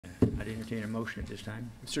I'd entertain a motion at this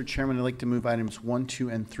time. Mr. Chairman, I'd like to move items 1, 2,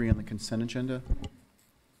 and 3 on the consent agenda.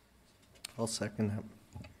 I'll second that.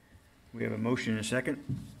 We have a motion and a second.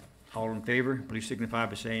 All in favor, please signify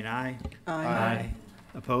by saying aye. Aye.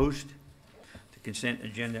 Opposed? The consent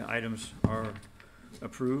agenda items are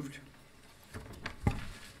approved.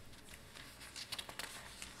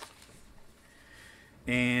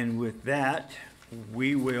 And with that,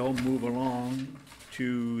 we will move along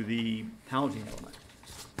to the housing element.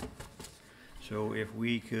 So if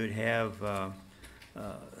we could have a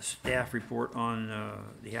staff report on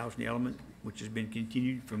the housing element, which has been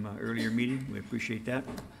continued from an earlier meeting, we appreciate that.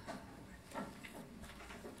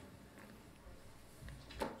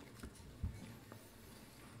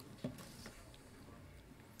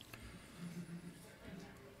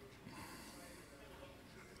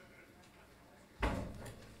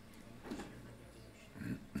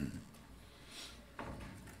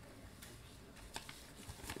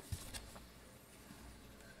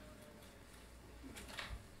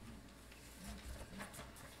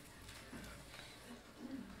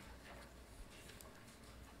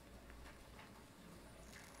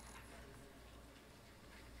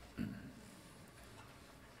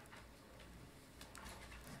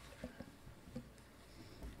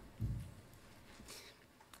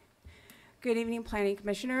 Good evening, Planning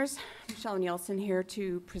Commissioners. Michelle Nielsen here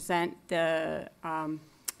to present the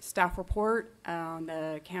staff report on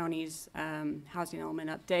the county's housing element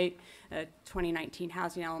update, 2019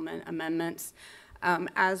 housing element amendments.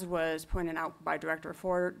 As was pointed out by Director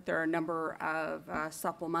Ford, there are a number of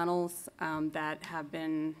supplementals that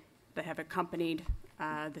have accompanied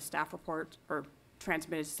the staff report or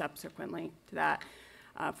transmitted subsequently to that.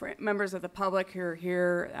 For members of the who are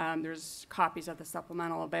here, there's copies of the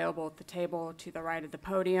supplemental available at the table to the right of the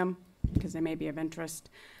podium because they may be of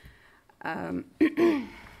interest. Okay.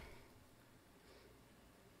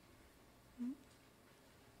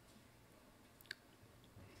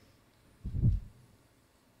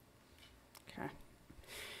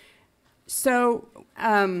 So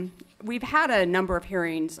we've had a number of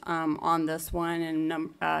hearings on this one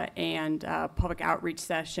and public outreach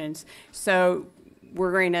sessions. So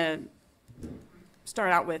we're going to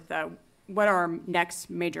start out with what are our next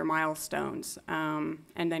major milestones, and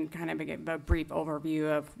then kind of give a brief overview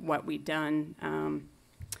of what we've done,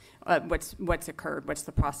 what's occurred, what's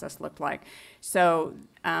the process looked like. So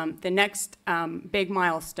the next big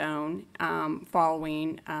milestone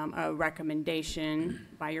following a recommendation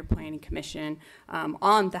by your Planning Commission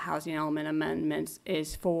on the housing element amendments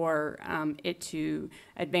is for it to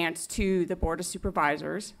advance to the Board of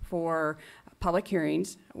Supervisors for public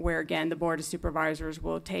hearings, where again the Board of Supervisors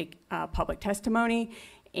will take public testimony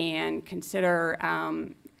and consider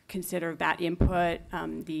that input,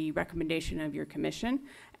 the recommendation of your commission,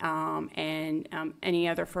 and any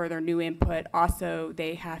other further new input. Also,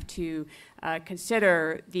 they have to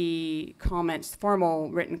consider the comments,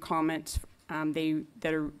 formal written comments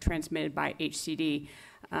that are transmitted by HCD,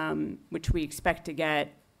 which we expect to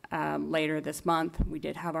get later this month. We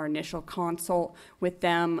did have our initial consult with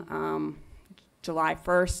them July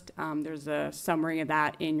 1st. There's a summary of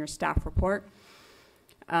that in your staff report.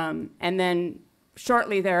 And then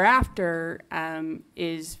shortly thereafter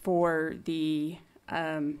is for the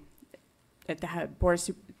Board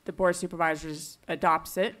of Supervisors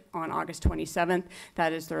adopts it on August 27th.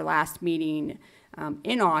 That is their last meeting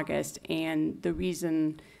in August, and the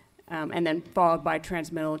reason, and then followed by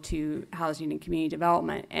transmittal to Housing and Community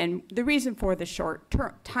Development. And the reason for the short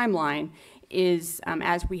timeline is,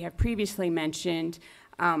 as we have previously mentioned,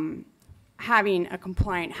 having a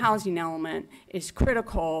compliant housing element is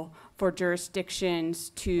critical for jurisdictions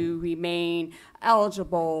to remain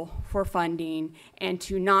eligible for funding and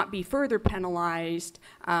to not be further penalized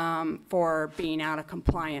for being out of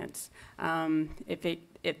compliance. If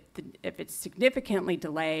it's significantly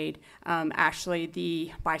delayed,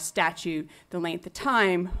 actually by statute, the length of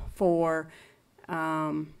time for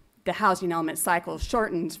the housing element cycle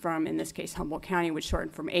shortens from, in this case, Humboldt County would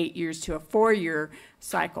shorten from 8 years to a 4-year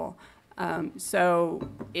cycle. So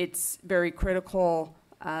it's very critical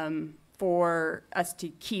for us to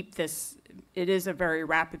keep this. It is a very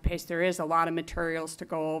rapid pace. There is a lot of materials to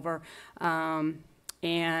go over, but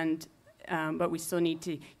we still need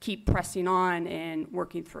to keep pressing on and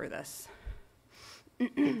working through this.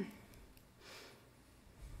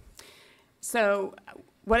 So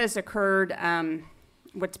what has occurred,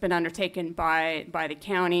 what's been undertaken by the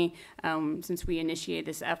county since we initiated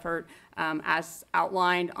this effort, as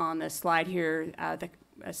outlined on the slide here,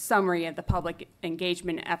 a summary of the public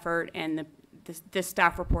engagement effort and this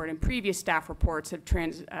staff report and previous staff reports have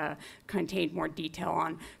contained more detail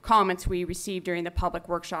on comments we received during the public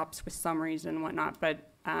workshops with summaries and whatnot. But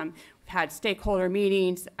we've had stakeholder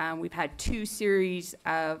meetings. We've had 2 series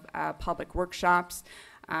of public workshops.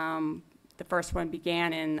 The first one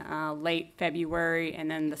began in late February, and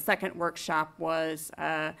then the second workshop was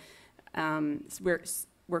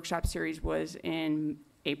workshop series was in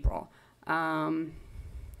April. And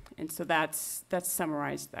so that's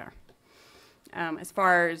summarized there. As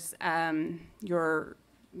far as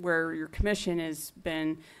where your commission has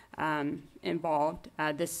been involved,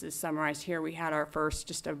 this is summarized here. We had our first,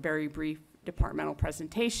 just a very brief departmental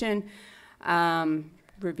presentation,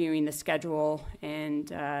 reviewing the schedule, and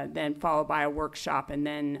then followed by a workshop, and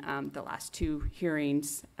then the last 2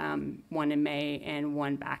 hearings, one in May and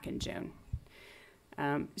one back in June.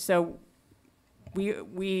 So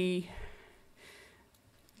we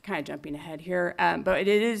kind of jumping ahead here, but it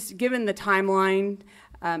is, given the timeline,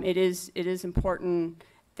 it is important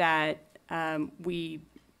that we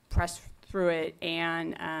press through it,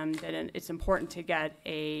 and that it's important to get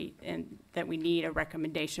and that we need a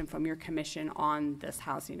recommendation from your commission on this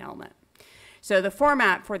housing element. So the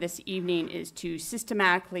format for this evening is to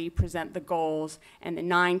systematically present the goals and the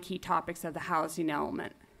 9 key topics of the housing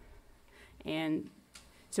element. And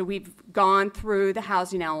so we've gone through the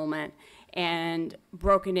housing element and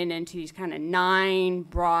broken it into these kind of 9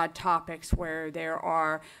 broad topics where there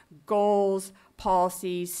are goals,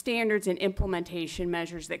 policies, standards, and implementation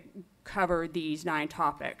measures that cover these 9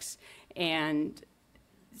 topics. And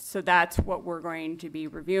so that's what we're going to be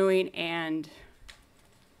reviewing, and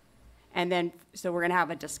then so we're going to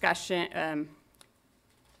have a discussion,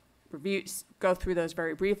 go through those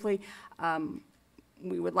very briefly.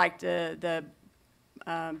 We would like the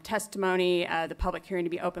testimony, the public hearing to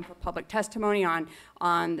be open for public testimony on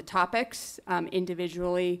the topics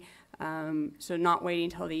individually, so not waiting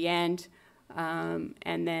until the end,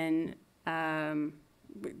 and then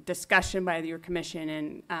discussion by your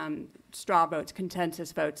commission and straw votes,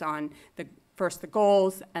 consensus votes on first the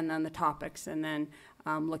goals and then the topics, and then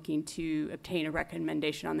looking to obtain a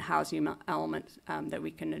recommendation on the housing element that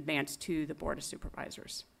we can advance to the Board of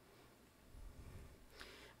Supervisors.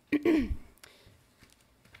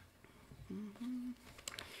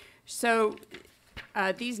 So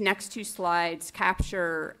these next 2 slides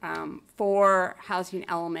capture 4 housing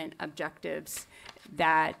element objectives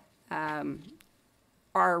that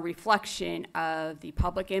are a reflection of the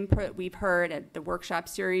public input we've heard at the workshop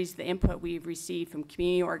series, the input we've received from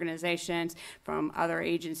community organizations, from other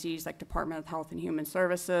agencies like Department of Health and Human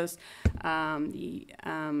Services, the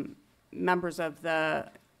members of the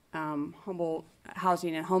Humboldt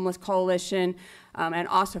Housing and Homeless Coalition, and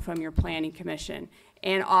also from your Planning Commission,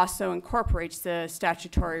 and also incorporates the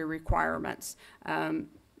statutory requirements. And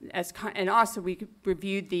also we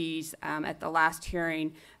reviewed these at the last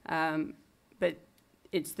hearing, but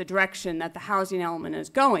it's the direction that the housing element is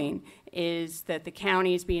going, is that the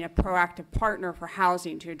county is being a proactive partner for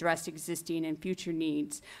housing to address existing and future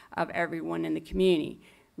needs of everyone in the community,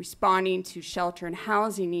 responding to shelter and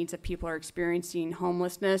housing needs of people who are experiencing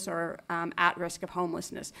homelessness or at risk of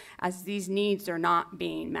homelessness, as these needs are not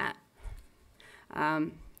being met.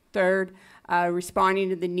 Third, responding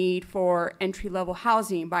to the need for entry-level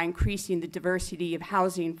housing by increasing the diversity of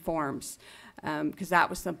housing forms, because that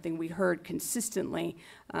was something we heard consistently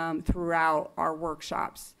throughout our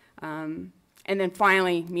workshops. And then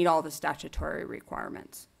finally, meet all the statutory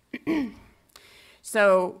requirements.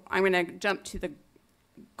 So I'm going to jump to the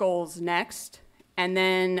goals next, and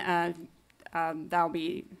then that'll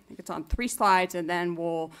be, I think it's on 3 slides, and then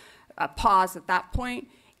we'll pause at that point,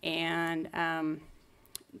 and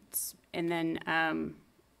then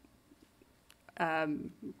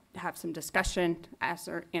have some discussion,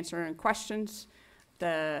 answer any questions,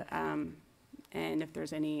 and if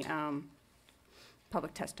there's any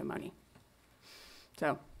public testimony.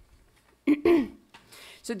 So,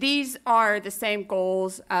 so these are the same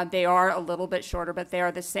goals. They are a little bit shorter, but they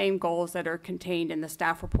are the same goals that are contained in the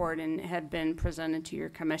staff report and have been presented to your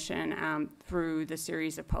commission through the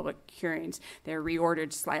series of public hearings. They're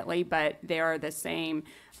reordered slightly, but they are the same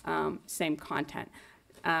content.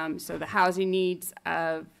 So the housing needs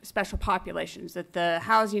of special populations, that the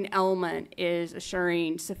housing element is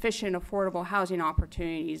assuring sufficient affordable housing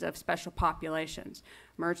opportunities of special populations,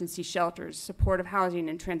 emergency shelters, supportive housing,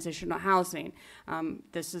 and transitional housing.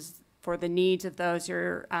 This is for the needs of those who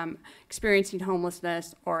are experiencing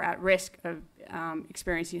homelessness or at risk of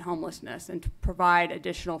experiencing homelessness, and to provide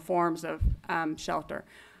additional forms of shelter.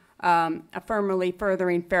 Affirmatively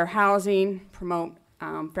furthering fair housing, promote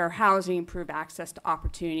fair housing, improve access to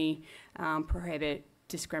opportunity, prohibit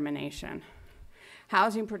discrimination.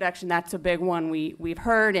 housing production, that's a big one we've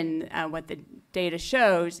heard, and what the data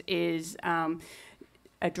shows is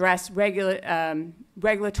address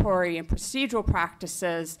regulatory and procedural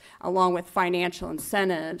practices along with financial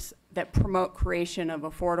incentives that promote creation of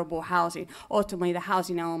affordable housing. Ultimately, the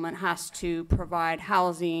housing element has to provide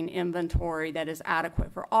housing inventory that is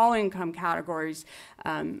adequate for all income categories.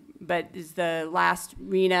 But as the last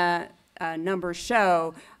RENA numbers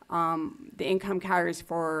show, the income categories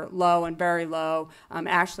for low and very low,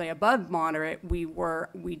 actually above moderate,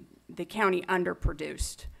 the county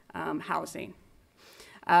underproduced housing.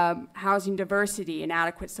 Housing diversity, an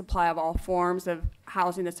adequate supply of all forms of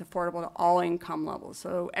housing that's affordable to all income levels.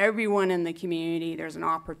 So everyone in the community, there's an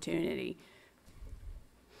opportunity.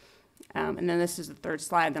 And then this is the third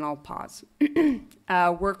slide, then I'll pause.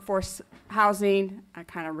 Workforce housing, I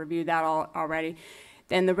kind of reviewed that already.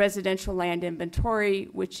 Then the residential land inventory,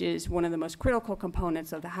 which is one of the most critical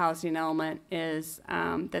components of the housing element, is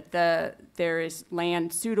that there is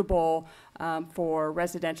land suitable for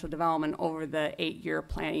residential development over the 8-year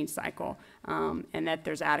planning cycle, and that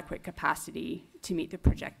there's adequate capacity to meet the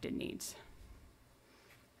projected needs.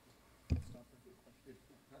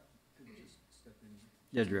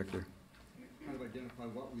 Yeah, Director. Kind of identify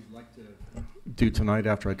what we'd like to do tonight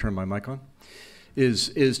after I turn my mic on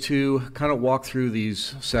is to kind of walk through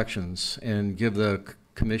these sections and give the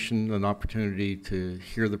commission an opportunity to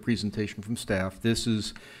hear the presentation from staff. This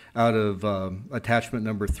is out of attachment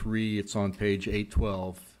number 3. It's on page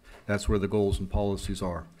 812. That's where the goals and policies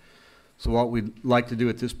are. So what we'd like to do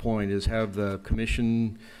at this point is have the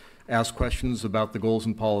commission ask questions about the goals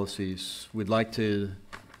and policies. We'd like to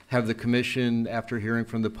have the commission, after hearing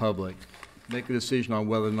from the public, make a decision on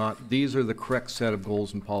whether or not these are the correct set of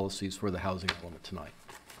goals and policies for the housing element tonight.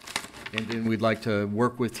 And then we'd like to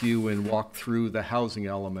work with you and walk through the housing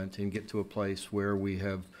element and get to a place where we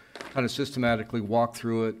have kind of systematically walked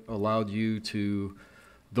through it, allowed you to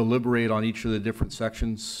deliberate on each of the different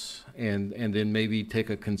sections, and then maybe take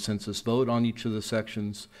a consensus vote on each of the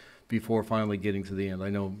sections before finally getting to the end. I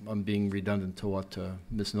know I'm being redundant to what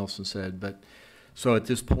Ms. Nelson said, but so at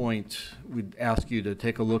this point, we'd ask you to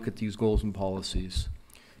take a look at these goals and policies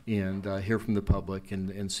and hear from the public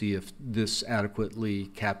and see if this adequately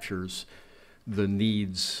captures the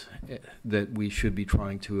needs that we should be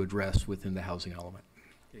trying to address within the housing element.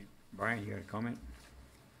 Okay. Brian, you got a comment?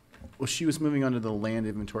 Well, she was moving on to the land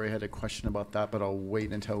inventory. I had a question about that, but I'll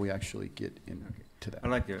wait until we actually get into that.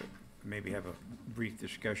 I'd like to maybe have a brief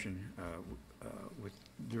discussion with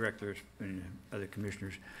directors and other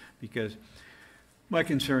commissioners, because my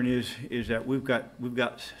concern is that we've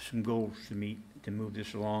got some goals to meet to move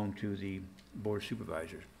this along to the Board of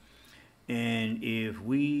Supervisors. And if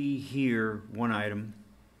we hear one item,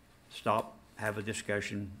 stop, have a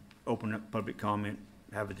discussion, open up public comment,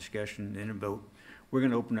 have a discussion, then a vote, we're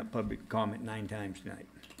going to open up public comment 9 times tonight.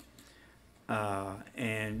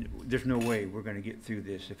 And there's no way we're going to get through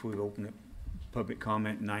this if we open up public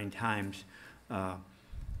comment 9 times.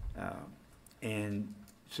 And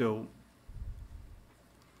so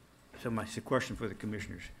my question for the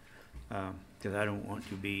commissioners, because I don't want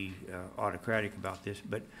to be autocratic about this,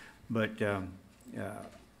 but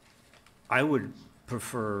I would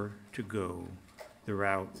prefer to go the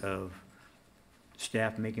route of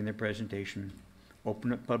staff making their presentation,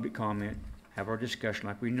 open up public comment, have our discussion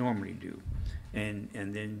like we normally do, and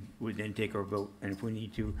then we then take our vote. And if we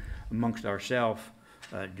need to, amongst ourselves,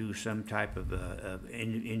 do some type of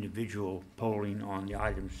individual polling on the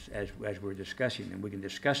items as we're discussing them, we can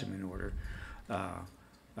discuss them in order.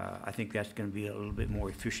 I think that's going to be a little bit more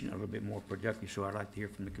efficient, a little bit more productive. So I'd like to hear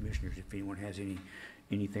from the commissioners if anyone has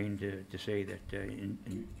anything to say that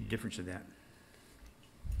in difference of that.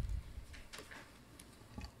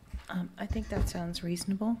 I think that sounds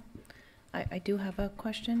reasonable. I do have a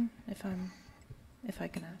question, if I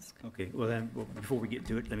can ask. Okay. Well, then, before we get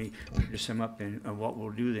to it, let me just sum up. And what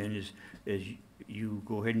we'll do then is you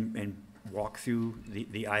go ahead and walk through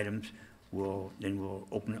the items. Then we'll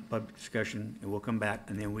open up public discussion, and we'll come back,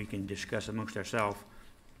 and then we can discuss amongst ourselves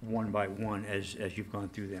one by one as you've gone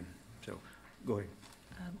through them. So, go ahead.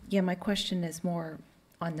 Yeah, my question is more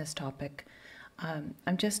on this topic.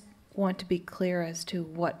 I'm just want to be clear as to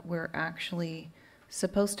what we're actually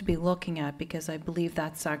supposed to be looking at, because I believe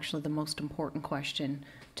that's actually the most important question,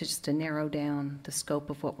 just to narrow down the scope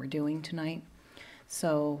of what we're doing tonight.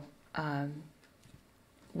 So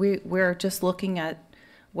we're just looking at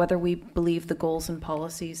whether we believe the goals and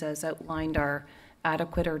policies as outlined are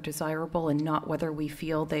adequate or desirable, and not whether we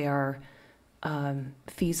feel they are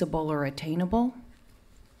feasible or attainable.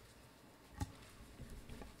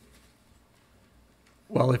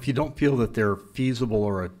 Well, if you don't feel that they're feasible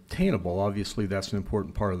or attainable, obviously that's an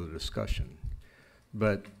important part of the discussion.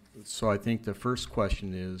 But, so I think the first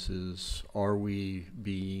question is are we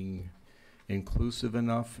being inclusive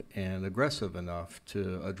enough and aggressive enough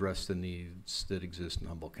to address the needs that exist in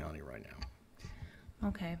Humboldt County right now?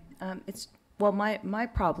 Okay, well, my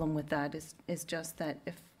problem with that is just that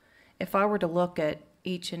if I were to look at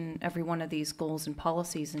each and every one of these goals and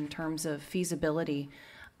policies in terms of feasibility,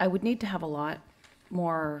 I would need to have a lot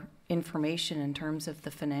more information in terms of the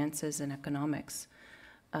finances and economics.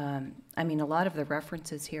 I mean, a lot of the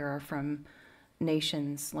references here are from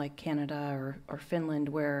nations like Canada or Finland,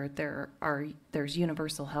 where there's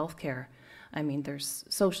universal health care. I mean, there's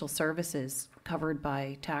social services covered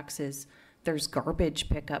by taxes. There's garbage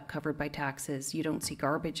pickup covered by taxes. You don't see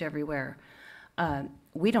garbage everywhere.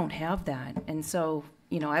 We don't have that. And so,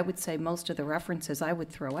 you know, I would say most of the references I would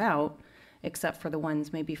throw out, except for the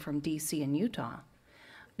ones maybe from DC and Utah,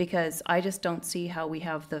 because I just don't see how we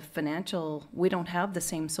have the financial, we don't have the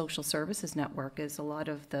same social services network as a lot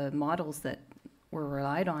of the models that were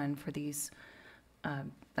relied on for these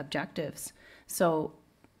objectives. So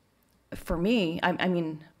for me, I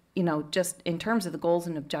mean, you know, just in terms of the goals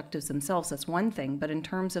and objectives themselves, that's one thing, but in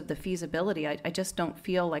terms of the feasibility, I just don't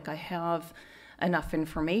feel like I have enough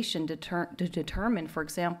information to determine. For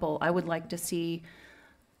example, I would like to see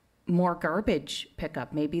more garbage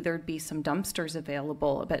pickup. Maybe there'd be some dumpsters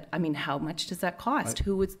available, but I mean, how much does that cost?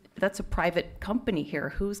 That's a private company here.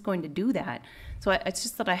 Who's going to do that? So it's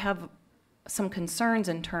just that I have some concerns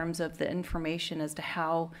in terms of the information as to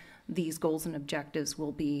how these goals and objectives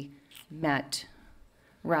will be met,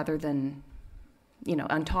 rather than, you know,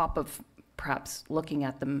 on top of perhaps looking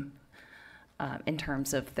at them in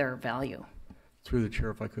terms of their value. Through the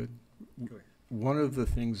chair, if I could. Go ahead. One of the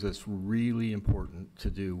things that's really important to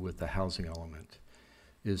do with the housing element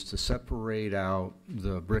is to separate out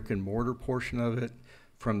the brick and mortar portion of it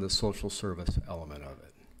from the social service element of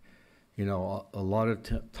it. You know, a lot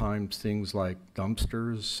of times things like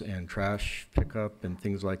dumpsters and trash pickup and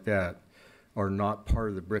things like that are not part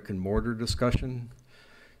of the brick and mortar discussion.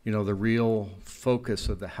 You know, the real focus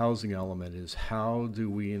of the housing element is how do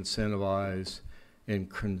we incentivize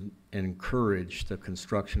and encourage the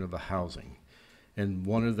construction of a housing. And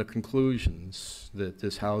one of the conclusions that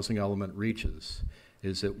this housing element reaches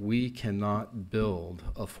is that we cannot build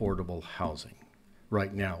affordable housing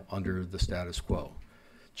right now under the status quo.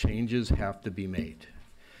 Changes have to be made.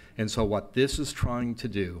 And so what this is trying to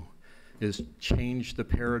do is change the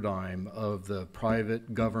paradigm of the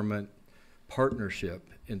private government partnership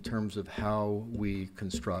in terms of how we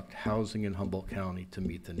construct housing in Humboldt County to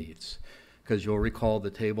meet the needs. Because you'll recall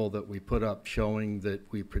the table that we put up showing that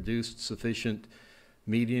we produced sufficient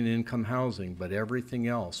median income housing, but everything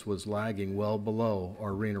else was lagging well below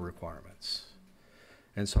our RENA requirements.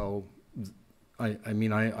 And so, I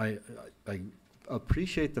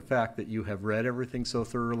appreciate the fact that you have read everything so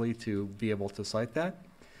thoroughly to be able to cite that,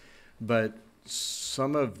 but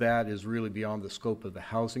some of that is really beyond the scope of the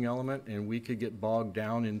housing element, and we could get bogged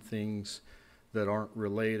down in things that aren't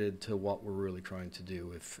related to what we're really trying to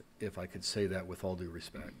do, if I could say that with all due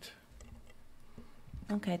respect.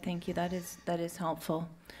 Okay, thank you. That is helpful.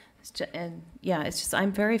 And yeah, it's just,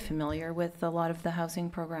 I'm very familiar with a lot of the housing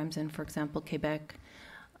programs in, for example, Quebec.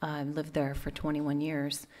 I lived there for 21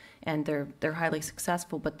 years, and they're highly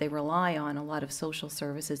successful, but they rely on a lot of social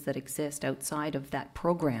services that exist outside of that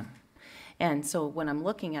program. And so when I'm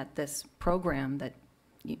looking at this program that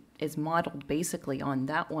is modeled basically on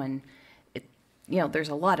that one, you know, there's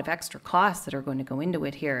a lot of extra costs that are going to go into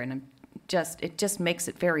it here, and it just makes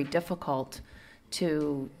it very difficult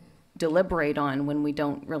to deliberate on when we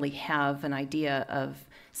don't really have an idea of,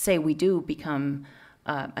 say we do become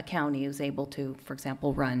a county who's able to, for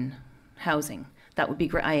example, run housing. That would be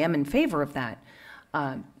great. I am in favor of that.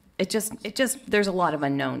 It just, there's a lot of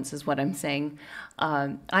unknowns is what I'm saying.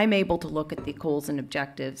 I'm able to look at the goals and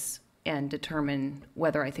objectives and determine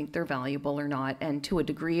whether I think they're valuable or not, and to a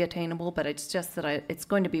degree attainable, but it's just that it's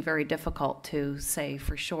going to be very difficult to say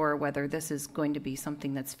for sure whether this is going to be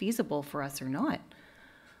something that's feasible for us or not.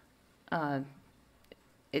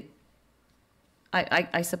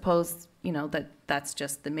 I suppose, you know, that's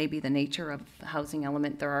just maybe the nature of the housing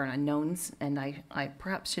element. There are unknowns, and I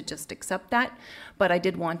perhaps should just accept that. But I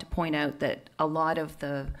did want to point out that a lot of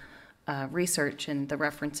the research and the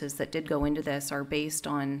references that did go into this are based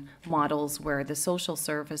on models where the social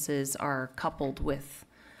services are coupled with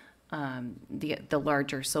the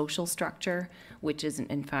larger social structure, which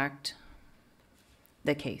isn't in fact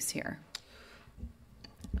the case here.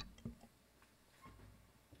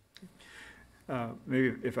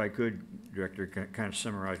 Maybe if I could, Director, kind of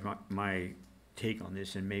summarize my take on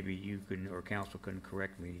this, and maybe you can, or council can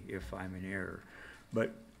correct me if I'm in error.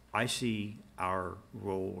 But I see our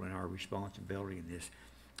role and our responsibility in this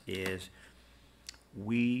is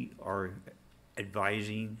we are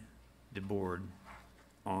advising the board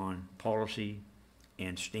on policy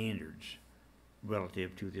and standards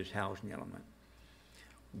relative to this housing element.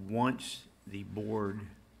 Once the board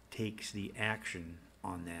takes the action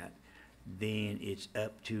on that, then it's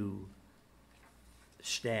up to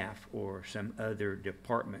staff or some other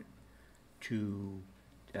department to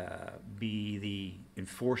be the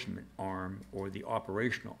enforcement arm or the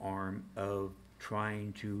operational arm of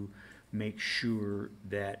trying to make sure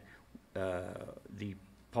that the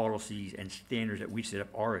policies and standards that we set up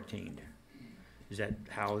are attained. Is that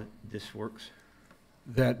how this works?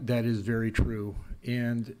 That is very true.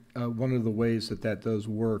 And one of the ways that that does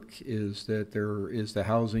work is that there is the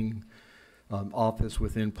housing office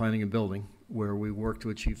within planning and building where we work to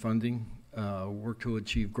achieve funding, work to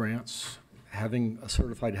achieve grants. Having a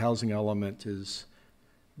certified housing element is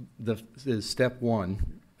step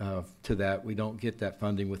one to that. We don't get that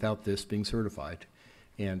funding without this being certified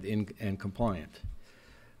and compliant.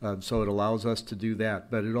 So it allows us to do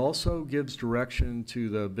that, but it also gives direction to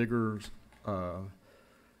the bigger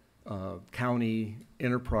county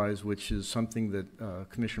enterprise, which is something that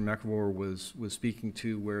Commissioner McElroy was speaking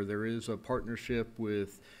to, where there is a partnership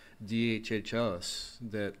with DHHS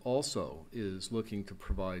that also is looking to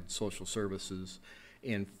provide social services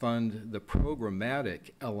and fund the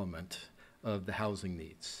programmatic element of the housing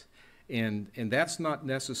needs. And that's not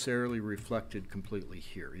necessarily reflected completely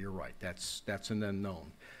here. You're right, that's an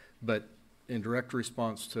unknown. But in direct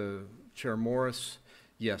response to Chair Morris,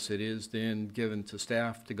 yes, it is then given to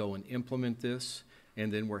staff to go and implement this,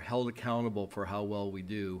 and then we're held accountable for how well we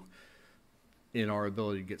do in our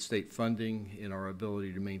ability to get state funding, in our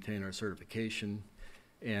ability to maintain our certification.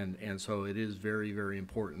 And so it is very, very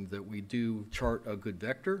important that we do chart a good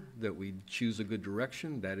vector, that we choose a good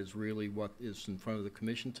direction. That is really what is in front of the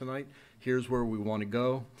commission tonight. Here's where we want to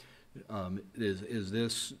go. Is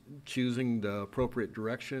this choosing the appropriate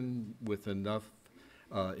direction with enough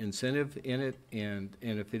incentive in it? And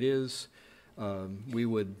if it is, we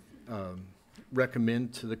would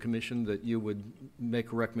recommend to the commission that you would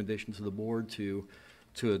make a recommendation to the board to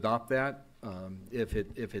adopt that. If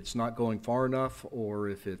it's not going far enough, or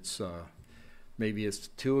if it's maybe it's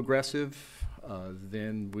too aggressive,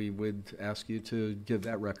 then we would ask you to give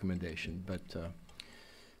that recommendation. But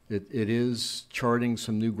it is charting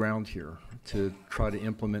some new ground here to try to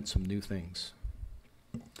implement some new things.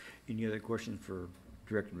 Any other questions for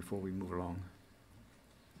Director before we move along?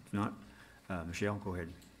 If not, Michelle, go ahead.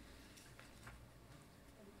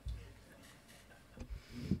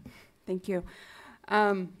 Thank you.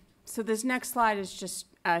 So this next slide is just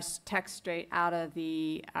text straight out of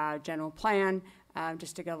the general plan,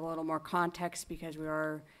 just to give a little more context, because we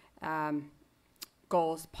are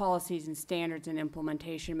goals, policies, and standards and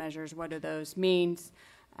implementation measures. What do those mean?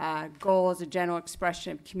 Goal is a general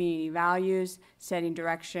expression of community values, setting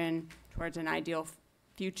direction towards an ideal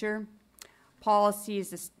future. Policy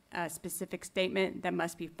is a specific statement that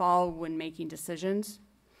must be followed when making decisions.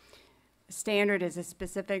 Standard is a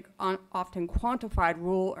specific, often quantified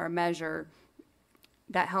rule or measure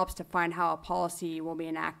that helps define how a policy will be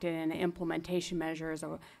enacted, and an implementation measure is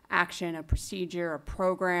an action, a procedure, a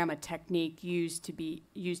program, a technique used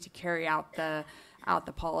to carry out the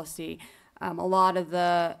policy. A lot of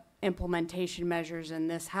the implementation measures in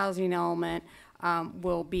this housing element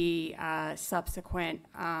will be subsequent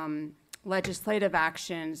legislative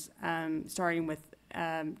actions, starting with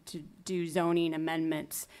to do zoning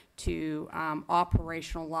amendments to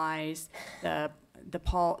operationalize the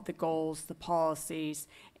goals, the policies,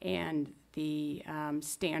 and the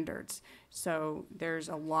standards. So there's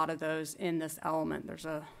a lot of those in this element. It's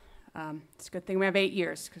a good thing we have 8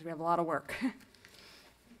 years, because we have a lot of work.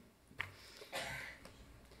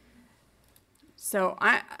 So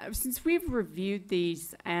since we've reviewed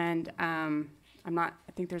these, and I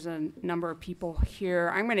think there's a number of people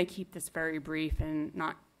here, I'm going to keep this very brief and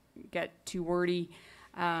not get too wordy,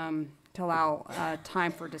 to allow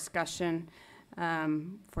time for discussion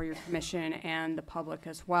for your commission and the public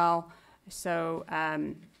as well. So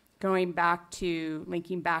linking back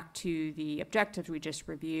to the objectives we just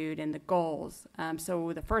reviewed and the goals.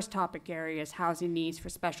 So the first topic area is housing needs for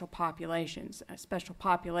special populations. Special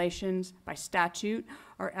populations by statute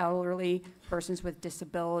are elderly, persons with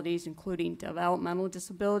disabilities, including developmental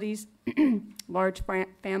disabilities, large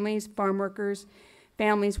families, farm workers,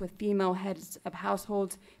 families with female heads of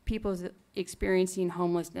households, people experiencing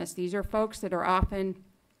homelessness. These are folks that are often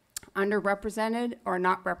underrepresented or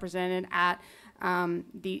not represented at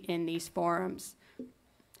in these forums.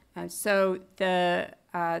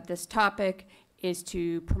 This topic is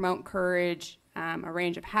to promote, encourage a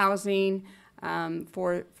range of housing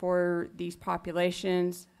for these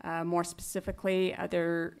populations. More specifically,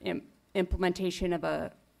 their implementation of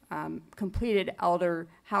a completed elder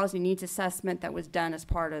housing needs assessment that was done as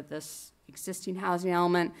part of this existing housing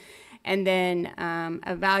element, and then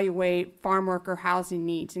evaluate farm worker housing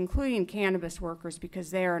needs, including cannabis workers,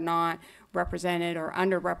 because they are not represented or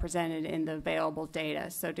underrepresented in the available data.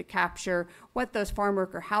 So to capture what those farm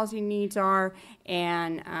worker housing needs are,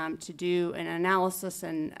 and to do an analysis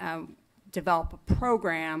and develop a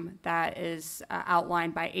program that is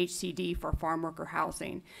outlined by HCD for farm worker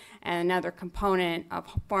housing. And another component of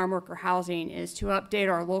farm worker housing is to update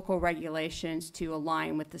our local regulations to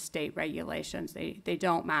align with the state regulations. They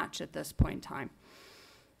don't match at this point in time.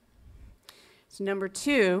 So number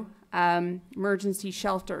 2, emergency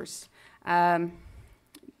shelters.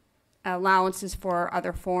 Allowances for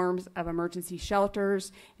other forms of emergency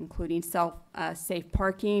shelters, including safe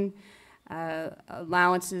parking,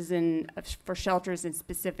 allowances for shelters in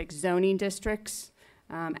specific zoning districts,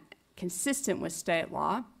 consistent with state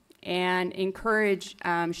law, and encourage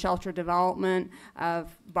shelter development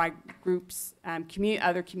by groups,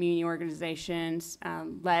 other community organizations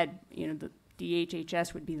led. The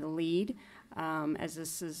DHHS would be the lead,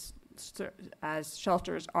 as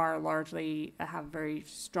shelters are largely have a very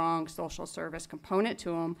strong social service component to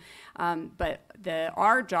them. But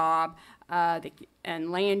our job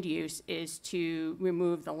and land use is to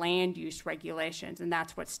remove the land use regulations, and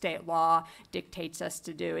that's what state law dictates us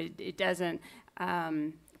to do. It doesn't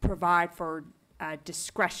provide for a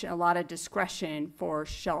lot of discretion for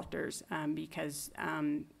shelters, because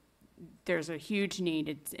there's a huge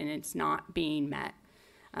need, and it's not being met.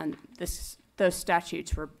 Those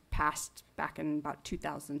statutes were passed back in about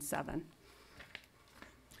 2007.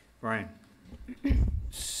 Brian?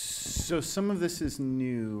 So some of this is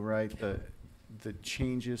new, right? The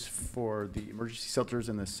changes for the emergency shelters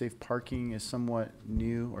and the safe parking is somewhat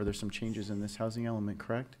new, or there's some changes in this housing element,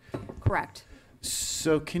 correct? Correct.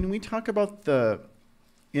 So can we talk about the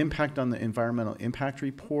impact on the environmental impact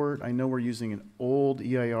report? I know we're using an old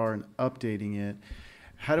EIR and updating it.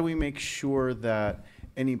 How do we make sure that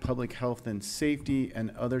any public health and safety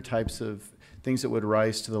and other types of things that would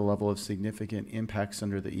rise to the level of significant impacts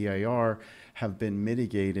under the EIR have been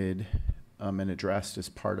mitigated and addressed as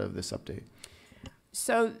part of this update?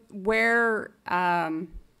 So where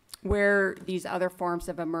these other forms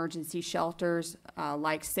of emergency shelters,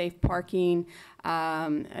 like safe parking,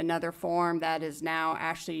 another form that is now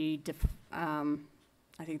actually,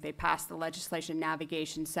 I think they passed the legislation,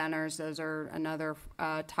 navigation centers. Those are another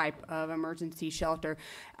type of emergency shelter.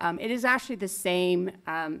 It is actually the same,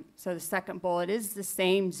 so the second bullet is the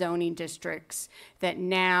same zoning districts that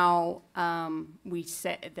now the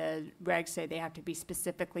regs say they have to be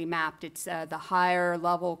specifically mapped. It's the higher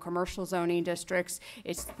level commercial zoning districts.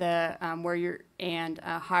 It's the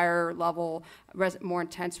higher level, more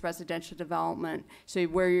intense residential development. So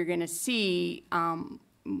where you're gonna see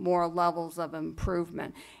more levels of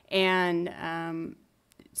improvement. And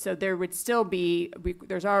so there would still be,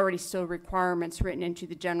 there's already still requirements written into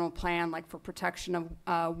the general plan, like for protection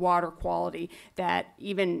of water quality, that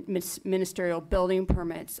even ministerial building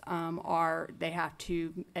permits they have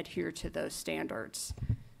to adhere to those standards.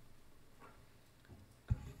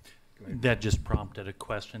 That just prompted a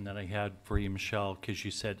question that I had for you, Michelle, because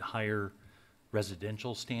you said higher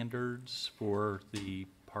residential standards for the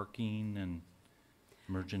parking and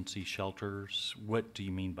emergency shelters. What do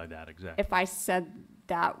you mean by that exactly? If I said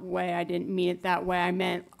that way, I didn't mean it that way. I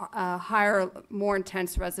meant higher, more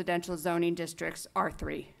intense residential zoning districts,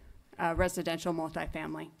 R3, residential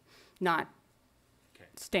multifamily, not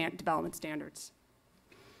development standards.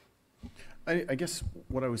 I guess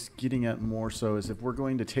what I was getting at more so is if we're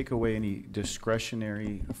going to take away any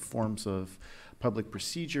discretionary forms of public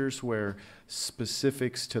procedures where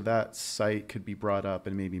specifics to that site could be brought up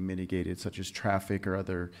and maybe mitigated, such as traffic or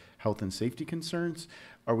other health and safety concerns,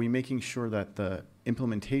 are we making sure that the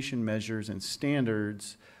implementation measures and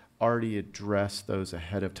standards already address those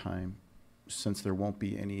ahead of time, since there won't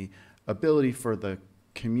be any ability for the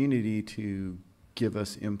community to give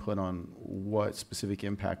us input on what specific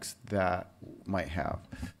impacts that might have?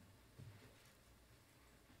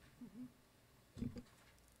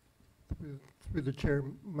 Through the chair,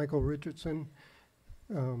 Michael Richardson.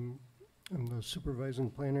 I'm the supervising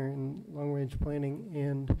planner in long-range planning,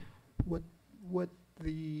 and what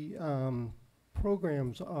the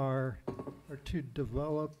programs are to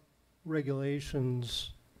develop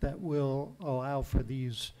regulations that will allow for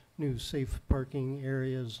these new safe parking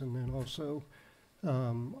areas, and then also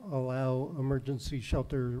allow emergency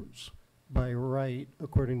shelters by right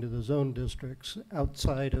according to the zone districts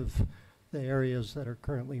outside of the areas that are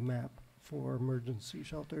currently mapped for emergency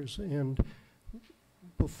shelters. And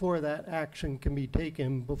before that action can be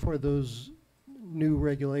taken, before those new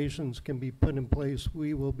regulations can be put in place,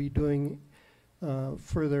 we will be doing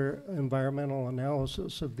further environmental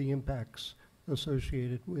analysis of the impacts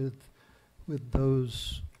associated with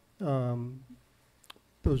those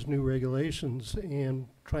new regulations, and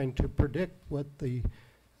trying to predict what the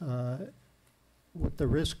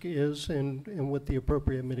risk is and what the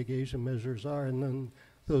appropriate mitigation measures are, and then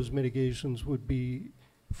those mitigations would be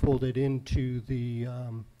folded into the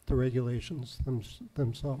regulations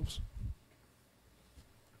themselves.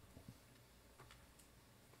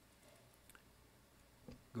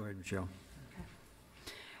 Go ahead, Michelle.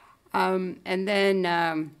 And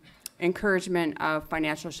then encouragement of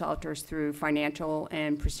financial shelters through financial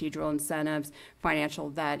and procedural incentives, financial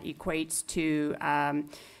that equates to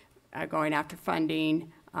going after funding,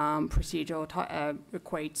 procedural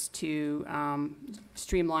equates to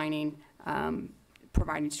streamlining,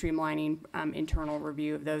 providing streamlining internal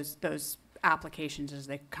review of those applications as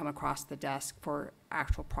they come across the desk for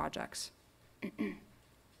actual projects.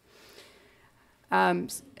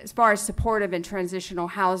 As far as supportive and transitional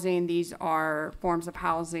housing, these are forms of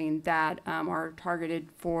housing that are targeted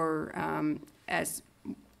for as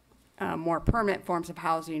more permanent forms of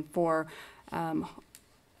housing for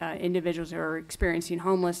individuals who are experiencing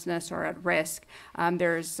homelessness or at risk.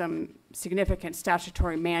 There's some significant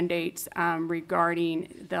statutory mandates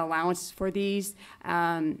regarding the allowance for these.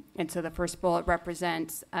 And so the first bullet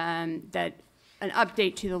represents that an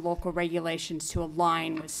update to the local regulations to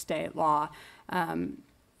align with state law.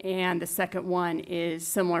 And the second one is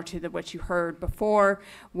similar to what you heard before,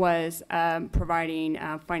 was providing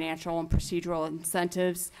financial and procedural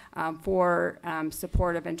incentives for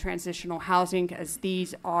supportive and transitional housing, because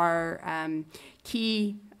these are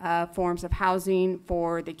key forms of housing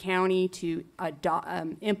for the county to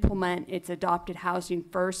implement its adopted housing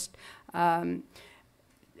first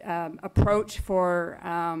approach for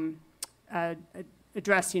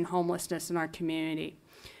addressing homelessness in our community.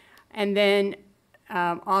 And then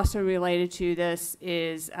also related to this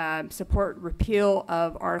is support repeal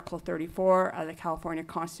of Article 34 of the California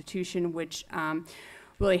Constitution, which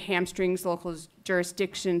really hamstrings local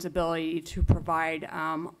jurisdictions' ability to provide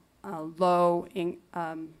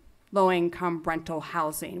low-income rental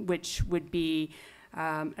housing, which would be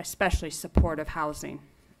especially supportive housing.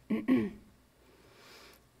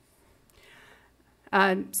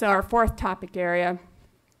 So our fourth topic area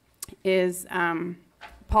is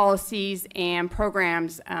policies and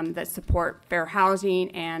programs that support fair housing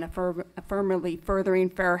and affirmatively furthering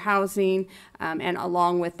fair housing, and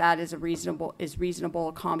along with that is reasonable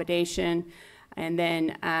accommodation, and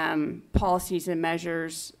then policies and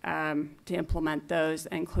measures to implement those,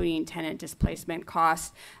 including tenant displacement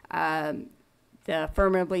costs. The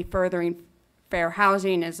affirmatively furthering fair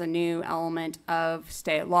housing is a new element of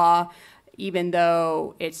state law, even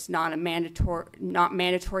though it's not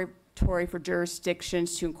mandatory for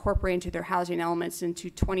jurisdictions to incorporate into their housing elements into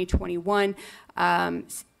 2021.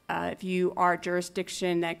 If you are a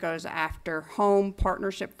jurisdiction that goes after home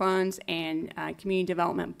partnership funds and community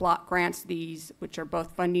development block grants, these, which are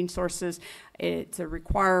both funding sources, it's a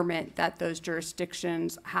requirement that those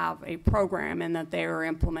jurisdictions have a program and that they are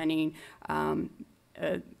implementing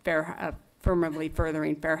affirmatively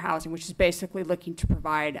furthering fair housing, which is basically looking to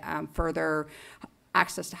provide further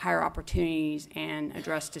access to higher opportunities and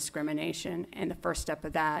address discrimination. And the first step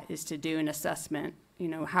of that is to do an assessment,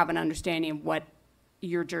 have an understanding of what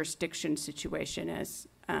your jurisdiction situation is,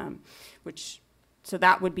 so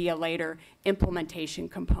that would be a later implementation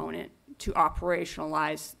component to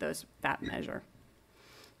operationalize that measure.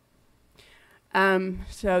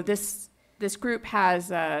 So this group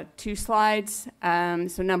has 2 slides.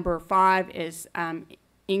 So number 5 is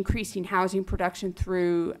increasing housing production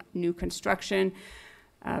through new construction,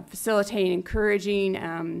 facilitating,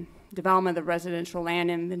 encouraging development of the residential land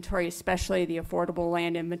inventory, especially the affordable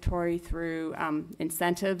land inventory, through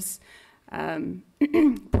incentives,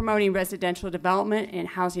 promoting residential development in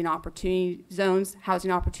housing opportunity zones. Housing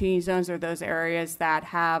opportunity zones are those areas that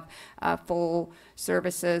have full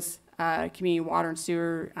services, community water and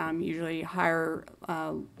sewer, usually higher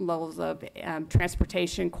levels of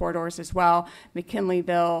transportation corridors as well.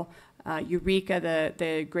 McKinleyville, Eureka,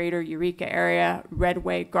 the greater Eureka area,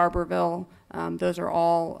 Redway, Garberville, those are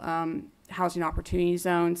all housing opportunity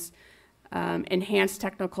zones. Enhanced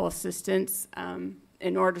technical assistance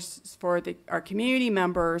in order for our community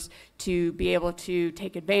members to be able to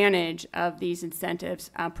take advantage of these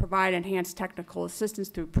incentives, provide enhanced technical assistance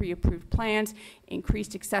through pre-approved plans,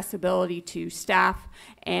 increased accessibility to staff,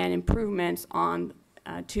 and improvements on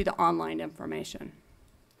to the online information.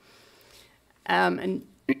 And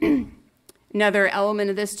another element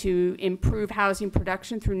of this to improve housing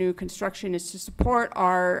production through new construction is to support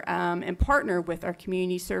our and partner with our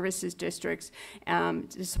community services districts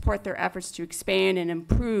to support their efforts to expand and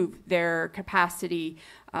improve their capacity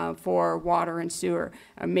for water and sewer.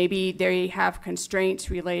 Maybe they have constraints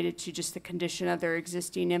related to just the condition of their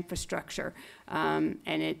existing infrastructure, and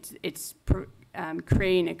it's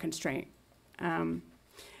creating a constraint.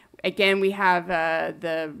 Again, we have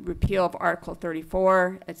the repeal of Article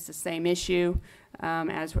 34. It's the same issue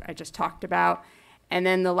as I just talked about. And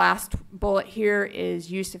then the last bullet here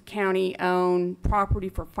is use of county-owned property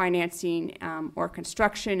for financing or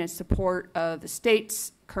construction in support of the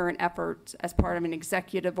state's current efforts as part of an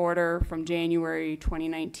executive order from January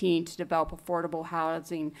 2019 to develop affordable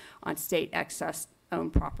housing on state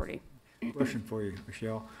excess-owned property. Question for you,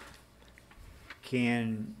 Michelle.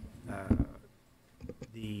 Can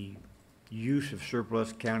the use of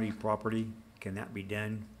surplus county property, can that be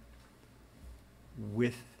done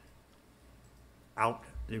without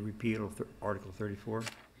the repeal of Article 34?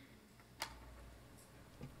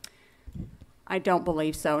 I don't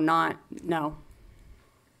believe so. No.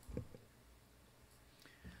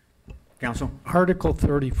 Council? Article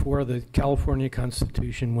 34 of the California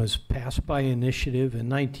Constitution was passed by initiative in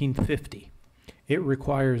 1950. It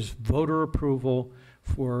requires voter approval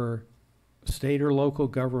for state or local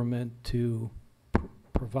government to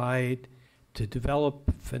provide, to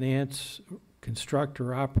develop, finance, construct,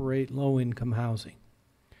 or operate low-income housing.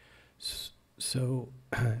 So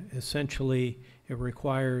essentially, it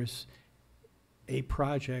requires a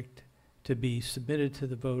project to be submitted to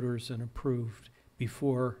the voters and approved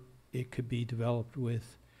before it could be developed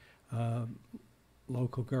with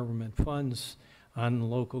local government funds on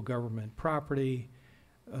local government property,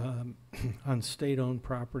 on state-owned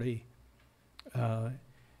property.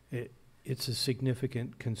 It's a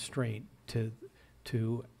significant constraint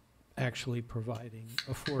to actually providing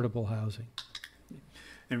affordable housing.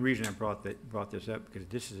 And the reason I brought this up, because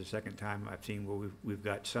this is the second time I've seen where we've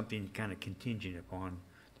got something kind of contingent upon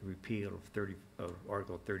the repeal of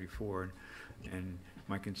Article 34, and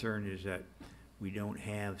my concern is that we don't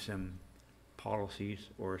have some policies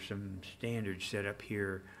or some standards set up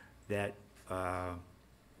here that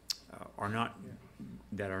are not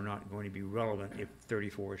going to be relevant if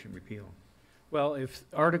 34 isn't repealed. Well, if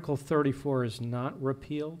Article 34 is not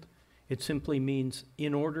repealed, it simply means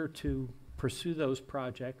in order to pursue those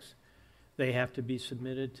projects, they have to be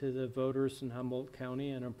submitted to the voters in Humboldt County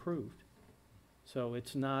and approved. So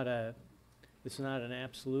it's not an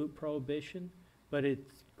absolute prohibition, but it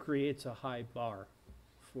creates a high bar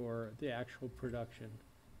for the actual production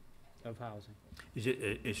of housing. Is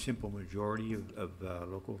it a simple majority of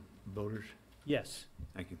local voters? Yes.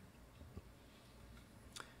 Thank you.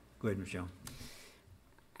 Go ahead, Michelle.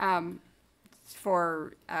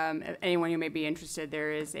 For anyone who may be interested,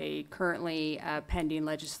 there is currently pending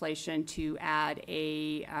legislation to add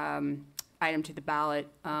a item to the ballot,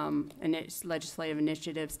 legislative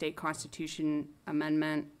initiative, state constitution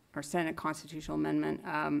amendment, or Senate constitutional amendment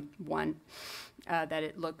 1,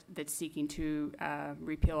 that's seeking to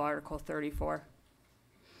repeal Article 34.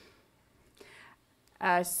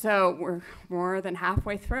 So we're more than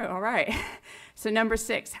halfway through. All right. So number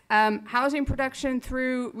 6, housing production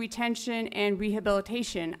through retention and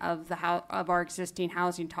rehabilitation of our existing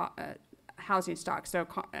housing stock. So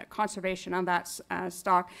conservation of that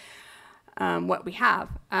stock, what we have.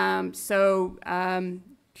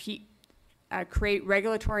 Create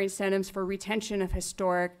regulatory incentives for retention of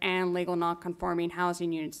historic and legal non-conforming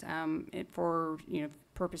housing units for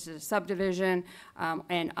purposes of subdivision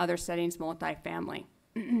and other settings, multifamily.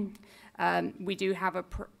 We do have a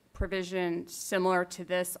provision similar to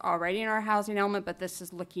this already in our housing element, but this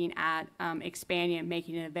is looking at expanding and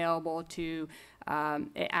making it available to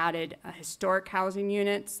it added historic housing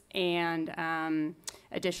units and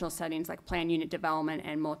additional settings like planned unit development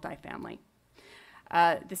and multifamily.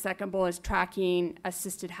 The second bullet is tracking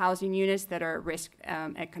assisted housing units that are at risk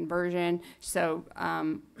at conversion. So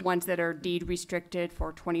ones that are deed restricted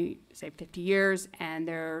for 50 years and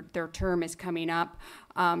their term is coming up,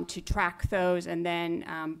 to track those, and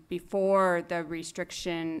then before the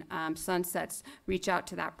restriction sunsets, reach out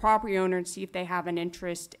to that property owner and see if they have an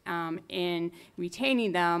interest in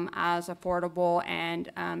retaining them as affordable, and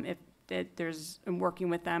if there's working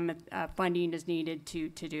with them if funding is needed to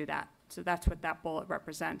do that. So that's what that bullet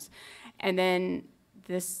represents. And then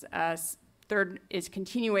This third is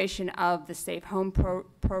continuation of the Safe Home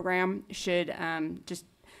program. Should just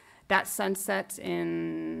that sunsets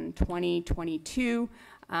in 2022,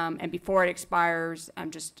 and before it expires,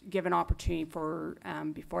 just give an opportunity for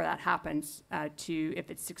before that happens to,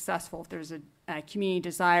 if it's successful, if there's a community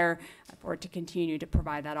desire for it to continue to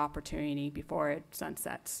provide that opportunity before it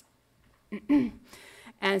sunsets.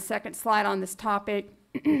 And second slide on this topic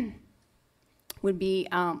would be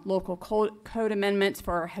local code amendments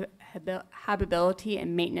for habitability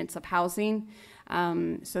and maintenance of housing,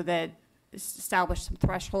 so that establish some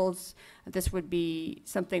thresholds. This would be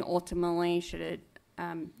something ultimately, should it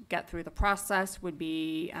get through the process, would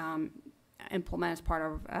be implemented as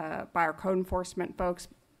part of by our code enforcement folks,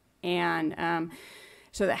 and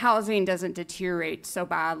so that housing doesn't deteriorate so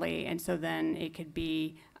badly, and so then it could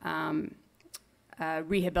be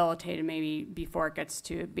rehabilitated maybe before it gets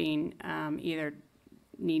to being either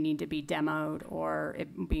needing to be demoed or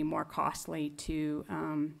it being more costly to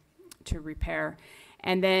repair.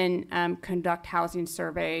 And then conduct housing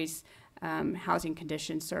surveys, housing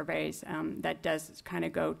condition surveys. That does kind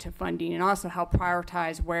of go to funding, and also help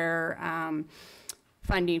prioritize where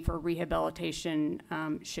funding for rehabilitation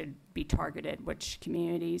should be targeted, which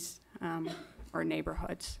communities or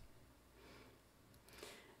neighborhoods.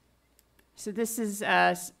 So this is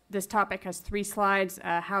this topic has 3 slides: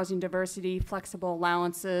 housing diversity, flexible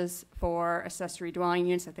allowances for accessory dwelling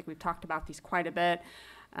units. I think we've talked about these quite a bit.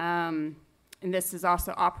 And this is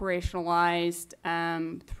also operationalized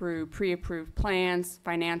through pre-approved plans,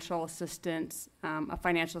 financial assistance, a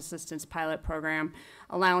financial assistance pilot program,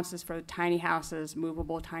 allowances for tiny houses,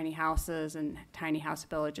 movable tiny houses, and tiny house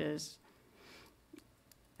villages.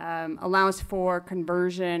 Allowance for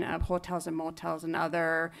conversion of hotels and motels and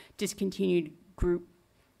other discontinued group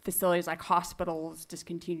facilities like hospitals,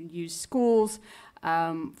 discontinued use schools,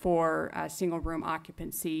 for single room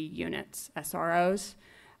occupancy units, SROs.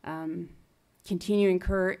 Continue,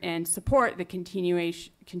 incur, and support the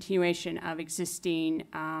continuation of existing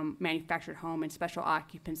manufactured home and special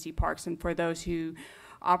occupancy parks, and for those who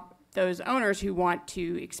those owners who want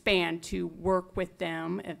to expand, to work with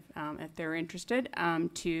them if they're interested,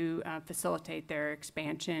 to facilitate their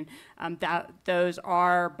expansion. Those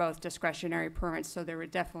are both discretionary permits, so there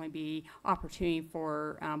would definitely be opportunity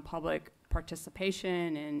for public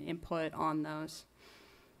participation and input on those.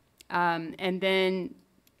 And then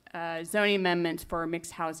zoning amendments for a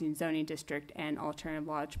mixed housing zoning district and alternative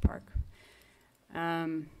lodge park.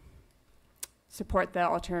 Support the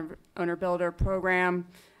alternative owner builder program.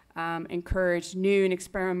 Encourage new and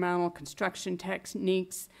experimental construction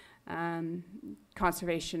techniques,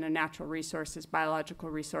 conservation of natural resources, biological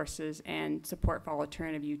resources, and support for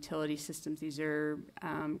alternative utility systems. These are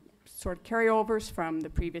sort of carryovers from the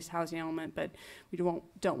previous housing element, but we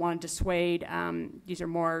don't want to dissuade. These are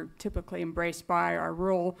more typically embraced by our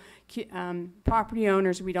rural property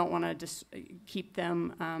owners. We don't want to just keep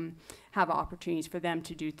them, have opportunities for them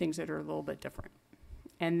to do things that are a little bit different.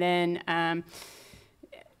 And then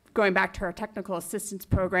going back to our technical assistance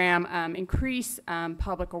program, increase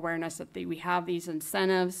public awareness that we have these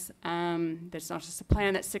incentives. There's not just a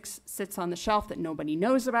plan that sits on the shelf that nobody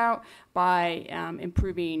knows about, by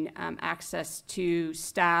improving access to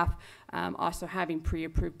staff, also having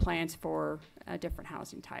pre-approved plans for different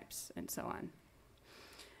housing types, and so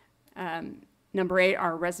on. Number 8,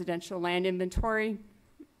 our residential land inventory.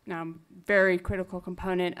 Very critical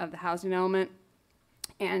component of the housing element.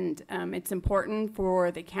 And it's important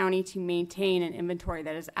for the county to maintain an inventory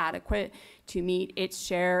that is adequate to meet its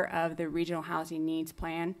share of the Regional Housing Needs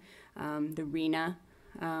Plan, the RHNA,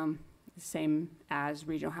 same as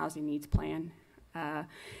Regional Housing Needs Plan.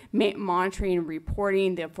 Monitoring and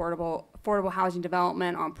reporting the affordable housing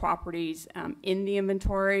development on properties in the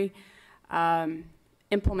inventory.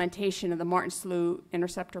 Implementation of the Martin Slough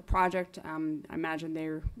Interceptor project. I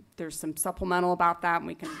imagine there's some supplemental about that, and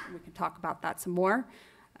we can talk about that some more.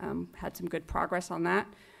 Had some good progress on that.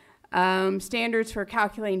 Standards for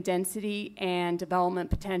calculating density and development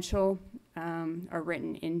potential are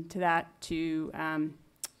written into that to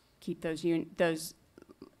keep those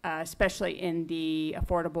especially in the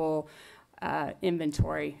affordable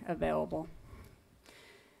inventory available.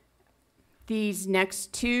 These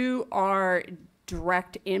next 2 are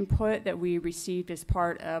direct input that we received as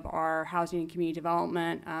part of our housing and community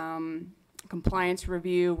development compliance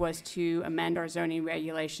review, was to amend our zoning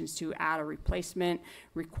regulations to add a replacement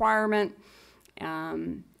requirement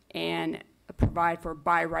and provide for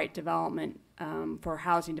by right development for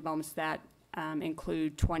housing developments that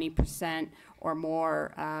include 20% or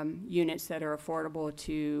more units that are affordable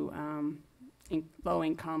to low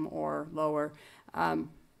income or lower.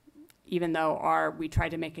 even though we tried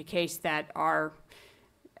to make a case that our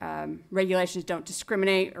regulations don't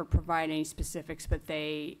discriminate or provide any specifics, but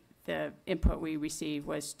the input we received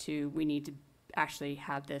was we need to actually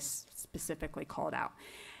have this specifically called out.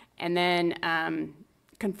 And then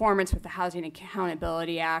conformance with the Housing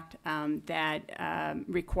Accountability Act that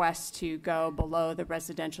requests to go below the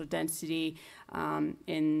residential density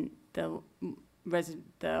in the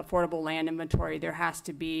affordable land inventory.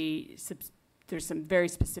 There's some very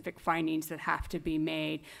specific findings that have to be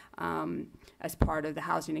made as part of the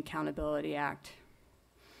Housing Accountability Act.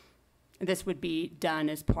 This would be done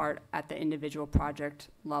as part at the individual project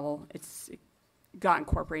level. It got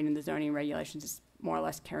incorporated in the zoning regulations. It's more or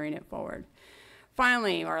less carrying it forward.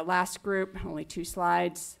 Finally, our last group, only 2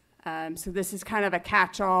 slides. So this is kind of a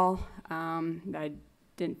catch-all that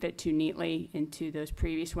didn't fit too neatly into those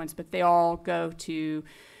previous ones, but they all go to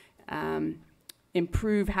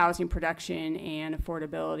improve housing production and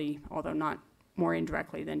affordability, although not more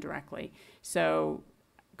indirectly than directly. So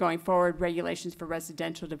going forward, regulations for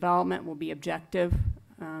residential development will be objective.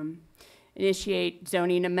 Initiate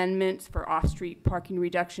zoning amendments for off-street parking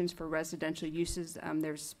reductions for residential uses.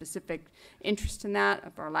 There's specific interest in that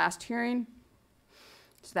of our last hearing.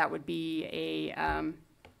 So that would be a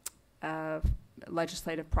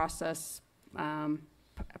legislative process,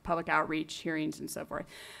 public outreach, hearings, and so forth.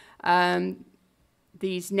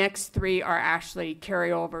 These next 3 are actually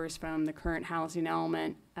carryovers from the current housing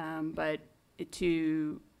element, but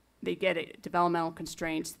they get developmental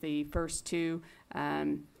constraints. The first 2,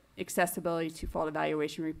 accessibility to fault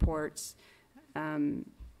evaluation reports,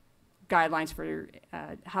 guidelines for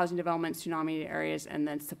housing development, tsunami areas, and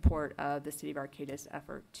then support of the City of Arcata's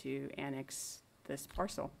effort to annex this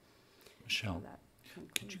parcel. Michelle,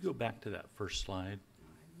 could you go back to that first slide?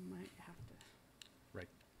 I might have to. Right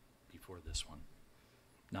before this one,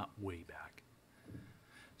 not way back.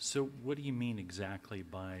 So what do you mean exactly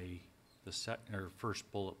by the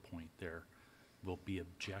first bullet point there will be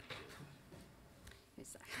objective?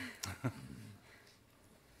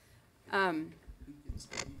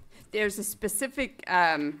 There's a specific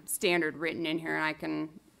standard written in here, and I can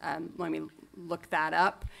let me look that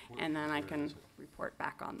up, and then I can report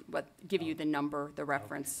back on give you the number, the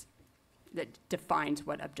reference that defines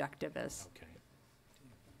what objective is. Okay.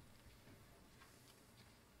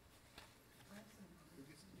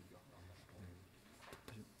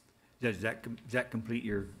 Does that complete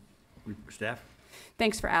your staff?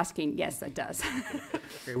 Thanks for asking. Yes, it does.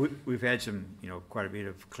 Okay, we've had some, quite a bit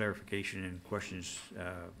of clarification and questions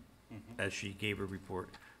as she gave her report.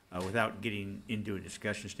 Without getting into a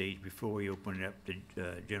discussion stage, before we open it up to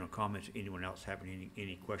general comments, anyone else having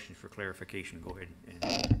any questions for clarification, go ahead and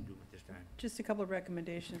do it this time. Just a couple of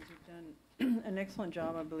recommendations. You've done an excellent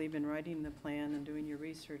job, I believe, in writing the plan and doing your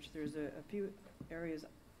research. There's a few areas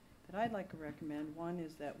that I'd like to recommend. One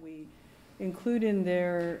is that we include in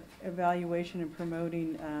their evaluation and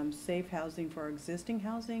promoting safe housing for our existing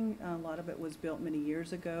housing. A lot of it was built many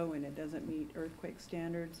years ago, and it doesn't meet earthquake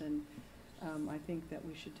standards, and I think that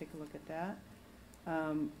we should take a look at that.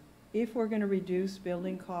 If we're going to reduce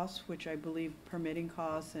building costs, which I believe permitting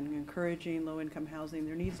costs and encouraging low-income housing,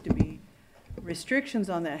 there needs to be restrictions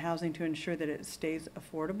on that housing to ensure that it stays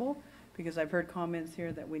affordable, because I've heard comments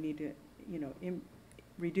here that we need to,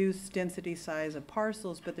 reduce density size of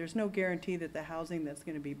parcels, but there's no guarantee that the housing that's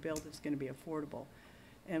going to be built is going to be affordable.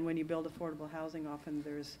 And when you build affordable housing, often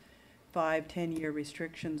there's 5-10-year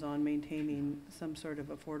restrictions on maintaining some sort of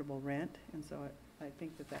affordable rent, and so I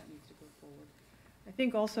think that needs to go forward. I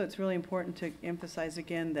think also it's really important to emphasize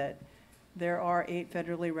again that there are 8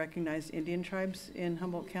 federally recognized Indian tribes in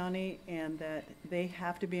Humboldt County, and that they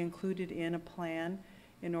have to be included in a plan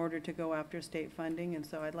in order to go after state funding, and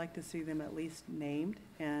so I'd like to see them at least named,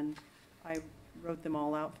 and I wrote them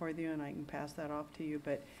all out for you, and I can pass that off to you,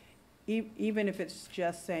 but even if it's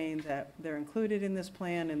just saying that they're included in this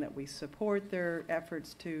plan and that we support their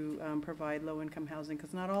efforts to provide low-income housing,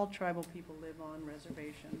 because not all tribal people live on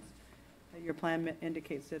reservations. Your plan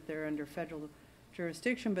indicates that they're under federal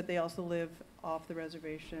jurisdiction, but they also live off the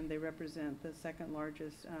reservation. They represent the 2nd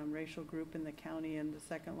largest racial group in the county and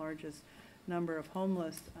the 2nd largest number of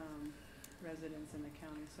homeless residents in the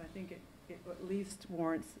county. So I think it at least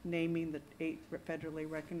warrants naming the 8 federally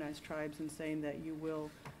recognized tribes and saying that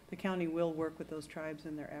the county will work with those tribes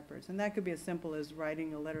in their efforts. And that could be as simple as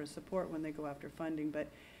writing a letter of support when they go after funding, but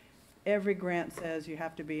every grant says you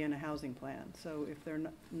have to be in a housing plan. So if they're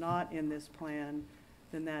not in this plan,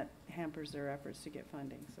 then that hampers their efforts to get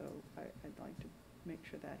funding. So I'd like to make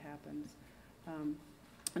sure that happens.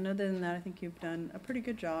 And other than that, I think you've done a pretty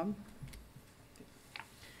good job.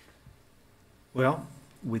 Well,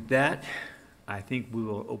 with that, I think we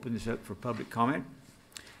will open this up for public comment.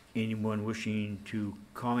 Anyone wishing to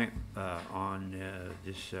comment on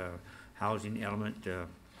this housing element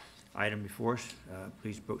item before us,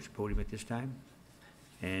 please approach the podium at this time.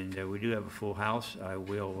 And we do have a full house. I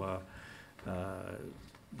will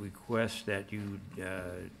request that you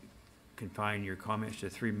confine your comments to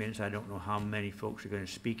 3 minutes. I don't know how many folks are going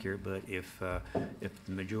to speak here, but if the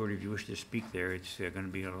majority of you wish to speak there, it's going to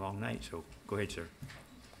be a long night. So go ahead, sir.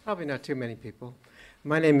 Probably not too many people.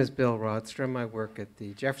 My name is Bill Rodstrom. I work at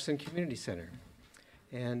the Jefferson Community Center.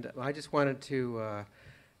 And I just wanted to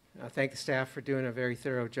thank the staff for doing a very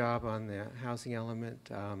thorough job on the housing element.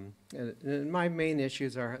 And my main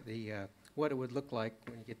issues are what it would look like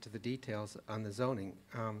when you get to the details on the zoning.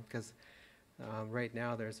 Because right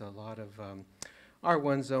now there's a lot of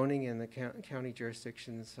R1 zoning in the county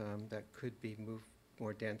jurisdictions that could be moved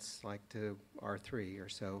more dense, like to R3 or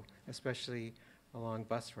so, especially along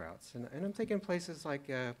bus routes. And I'm thinking places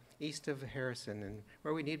like east of Harrison, and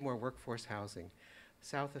where we need more workforce housing.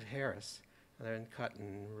 South of Harris, they're in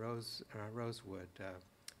Cutton, Rosewood,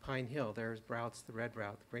 Pine Hill. There's routes, the red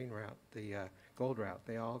route, the green route, the gold route.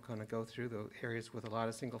 They all kind of go through the areas with a lot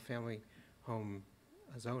of single-family home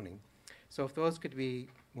zoning. So if those could be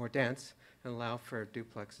more dense and allow for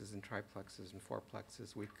duplexes and triplexes and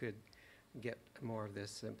fourplexes, we could get more of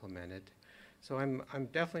this implemented. So I'm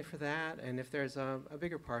definitely for that. And if there's a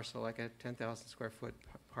bigger parcel, like a 10,000 square foot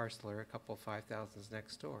parcel or a couple of 5,000s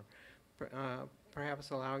next door,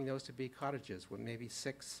 perhaps allowing those to be cottages with maybe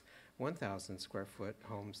 6 1,000 square foot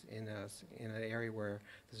homes in an area where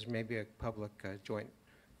there's maybe a public joint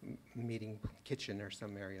meeting kitchen or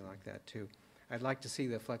some area like that too. I'd like to see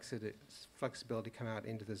the flexibility come out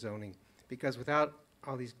into the zoning, because without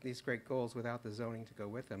all these great goals, without the zoning to go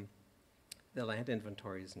with them, the land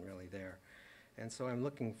inventory isn't really there. And so I'm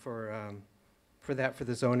looking for that for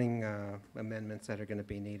the zoning amendments that are going to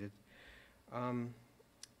be needed. And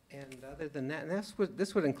other than that, and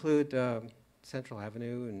this would include Central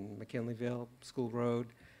Avenue and McKinleyville, School Road,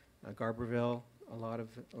 Garberville. A lot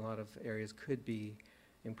of areas could be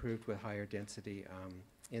improved with higher density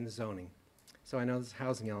in the zoning. So I know this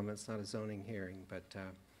housing element's not a zoning hearing, but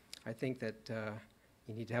I think that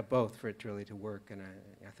you need to have both for it really to work. And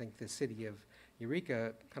I think the city of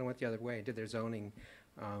Eureka kind of went the other way, did their zoning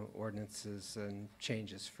ordinances and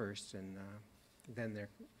changes first, and then their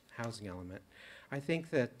housing element. I think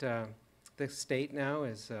that the state now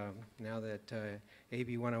is, now that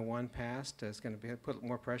AB 101 passed, is going to put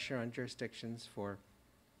more pressure on jurisdictions for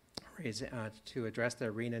to address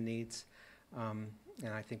their RENA needs.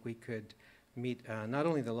 And I think we could meet not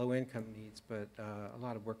only the low-income needs, but a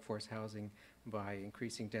lot of workforce housing by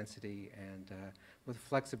increasing density and with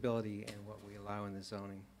flexibility in what we allow in the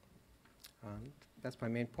zoning. That's my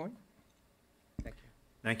main point. Thank you.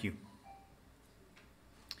 Thank you.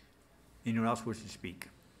 Anyone else wish to speak?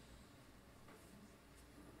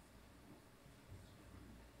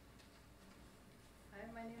 Hi,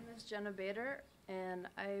 my name is Jenna Bader, and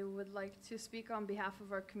I would like to speak on behalf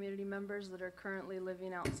of our community members that are currently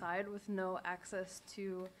living outside with no access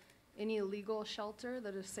to any legal shelter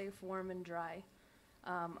that is safe, warm, and dry.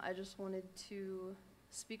 I just wanted to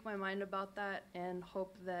speak my mind about that and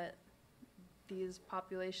hope that these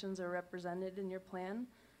populations are represented in your plan.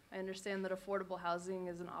 I understand that affordable housing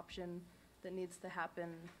is an option that needs to happen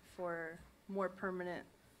for more permanent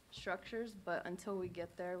structures, but until we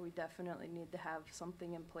get there, we definitely need to have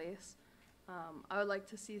something in place. I would like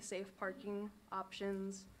to see safe parking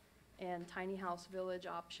options and tiny house village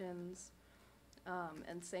options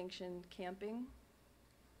and sanctioned camping.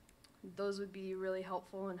 Those would be really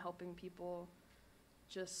helpful in helping people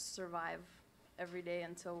just survive every day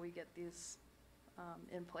until we get these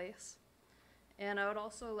in place. And I would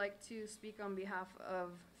also like to speak on behalf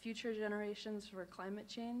of future generations for climate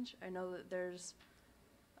change. I know that there's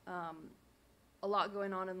a lot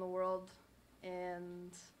going on in the world,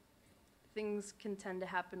 and things can tend to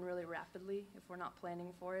happen really rapidly if we're not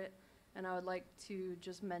planning for it. And I would like to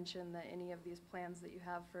just mention that any of these plans that you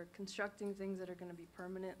have for constructing things that are going to be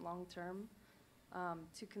permanent long-term,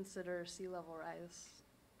 to consider sea level rise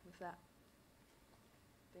with that.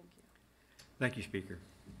 Thank you. Thank you, Speaker.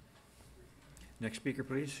 Next speaker,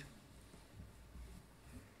 please.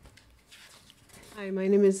 Hi, my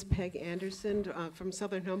name is Peg Anderson from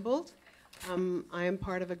Southern Humboldt. I am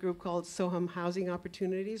part of a group called SOHUM Housing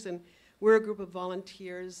Opportunities, and we're a group of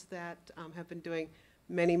volunteers that have been doing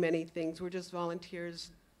many, many things. We're just volunteers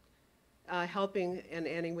helping in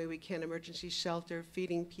any way we can, emergency shelter,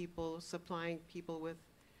 feeding people, supplying people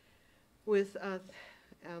with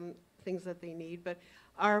things that they need. But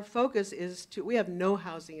our focus is we have no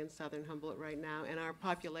housing in southern Humboldt right now, and our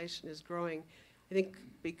population is growing. I think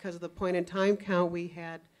because of the point in time count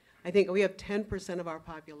I think we have 10% of our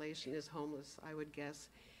population is homeless, I would guess.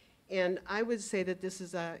 And I would say that this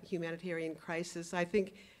is a humanitarian crisis. I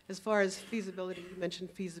think as far as feasibility, you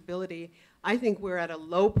mentioned feasibility, I think we're at a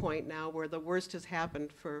low point now where the worst has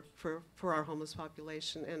happened for our homeless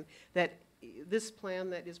population, and that this plan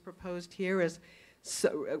that is proposed here is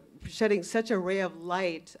shedding such a ray of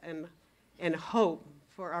light and hope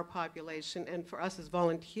for our population and for us as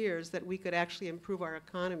volunteers that we could actually improve our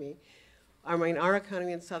economy. I mean, our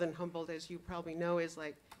economy in southern Humboldt, as you probably know, is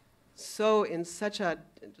like so in such a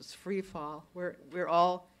just free fall. We're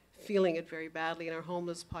all feeling it very badly, and our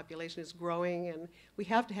homeless population is growing, and we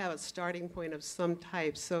have to have a starting point of some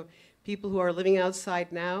type. So people who are living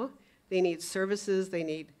outside now, they need services, they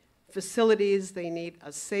need facilities, they need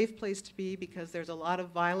a safe place to be because there's a lot of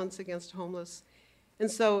violence against homeless. And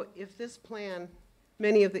so if this plan,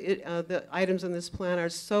 many of the items in this plan are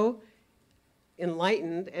so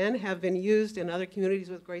enlightened and have been used in other communities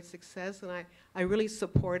with great success, and I really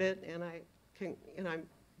support it, and I'm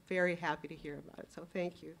very happy to hear about it. So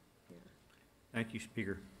thank you. Yeah. Thank you,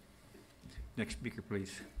 Speaker. Next speaker,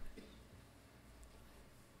 please.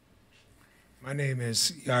 My name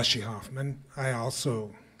is Yashi Hoffman. I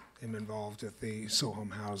also am involved with the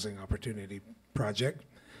Soham Housing Opportunity Project.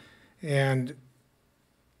 And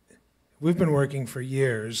we've been working for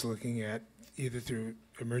years looking at either through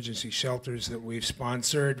emergency shelters that we've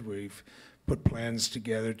sponsored, we've put plans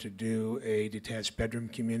together to do a detached bedroom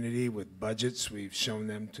community with budgets. We've shown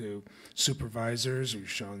them to supervisors. We've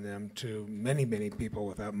shown them to many, many people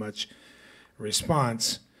without much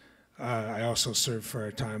response. I also served for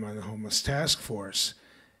a time on the Homeless Task Force.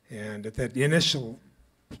 And at that initial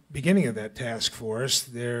beginning of that task force,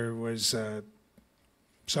 there was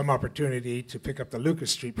some opportunity to pick up the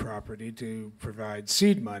Lucas Street property to provide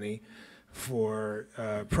seed money for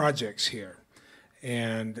projects here.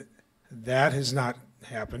 And that has not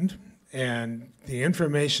happened. And the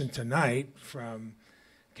information tonight from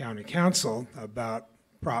County Council about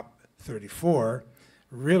Prop 34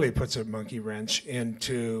 really puts a monkey wrench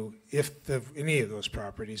into if any of those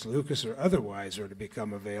properties, Lucas or otherwise, are to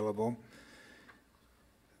become available.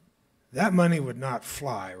 That money would not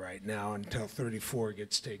fly right now until 34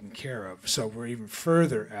 gets taken care of. So we're even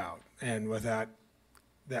further out. And without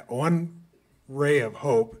that one ray of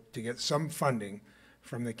hope to get some funding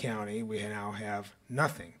from the county, we now have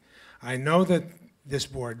nothing. I know that this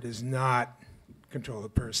board does not control the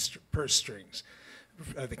purse strings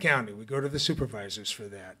of the county. We go to the supervisors for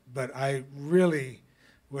that. But I really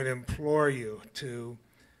would implore you to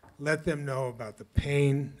let them know about the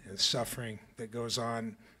pain and suffering that goes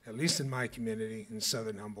on, at least in my community in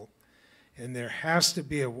southern Humboldt. And there has to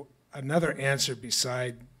be another answer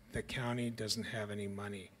beside the county doesn't have any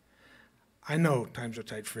money. I know times are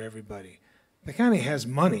tight for everybody. The county has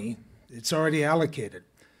money. It's already allocated.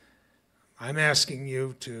 I'm asking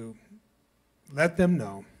you to let them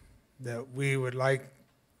know that we would like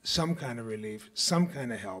some kind of relief, some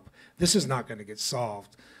kind of help. This is not going to get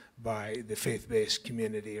solved by the faith-based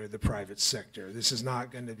community or the private sector. This is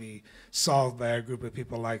not going to be solved by a group of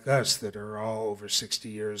people like us that are all over 60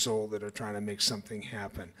 years old that are trying to make something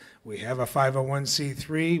happen. We have a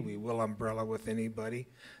 501c3. We will umbrella with anybody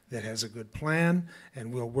that has a good plan,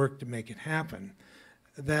 and we'll work to make it happen.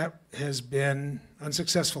 That has been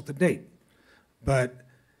unsuccessful to date, but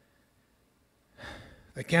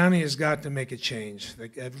the county has got to make a change,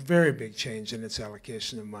 a very big change in its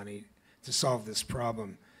allocation of money to solve this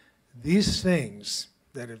problem. These things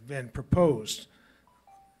that have been proposed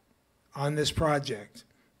on this project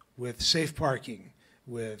with safe parking,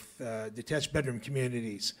 with detached bedroom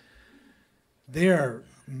communities, they are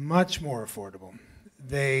much more affordable.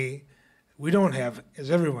 We don't have, as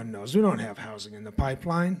everyone knows, we don't have housing in the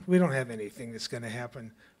pipeline. We don't have anything that's going to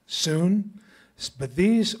happen soon. But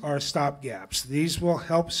these are stopgaps. These will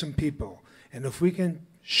help some people. And if we can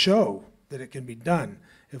show that it can be done,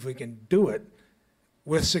 if we can do it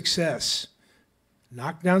with success,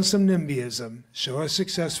 knock down some NIMBYism, show a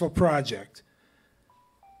successful project,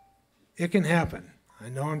 it can happen. I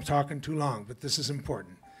know I'm talking too long, but this is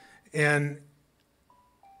important. And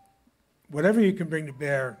whatever you can bring to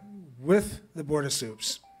bear with the Board of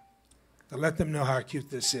Soups to let them know how acute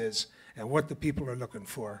this is and what the people are looking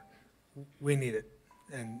for, we need it.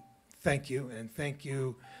 And thank you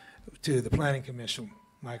to the Planning Commission,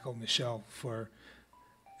 Michael, Michelle, for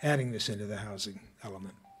adding this into the housing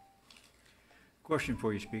element. Question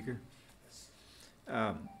for you, Speaker.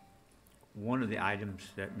 One of the items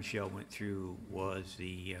that Michelle went through was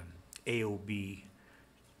the AOB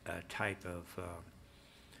type of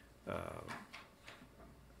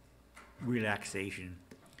relaxation.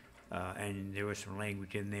 And there was some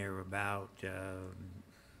language in there about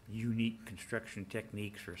unique construction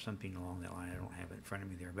techniques or something along that line. I don't have it in front of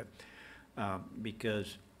me there, but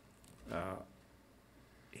because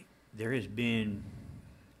there has been,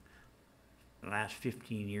 the last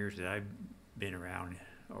 15 years that I've been around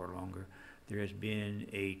or longer, there has been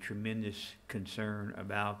a tremendous concern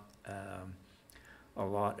about a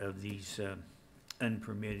lot of these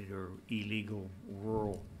unpermitted or illegal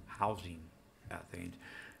rural housing things.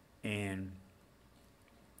 And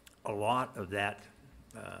a lot of that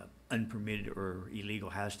unpermitted or illegal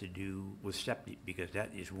has to do with septic, because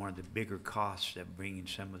that is one of the bigger costs of bringing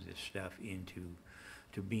some of this stuff into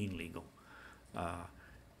being legal.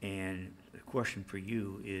 And the question for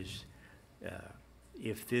you is,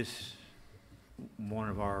 if this, one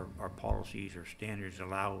of our policies or standards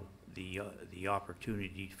allow the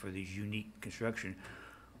opportunity for these unique construction,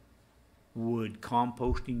 would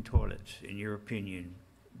composting toilets, in your opinion,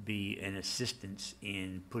 be an assistance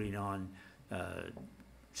in putting on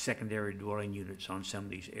secondary dwelling units on some of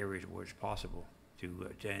these areas where it's possible to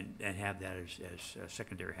and have that as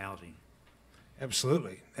secondary housing?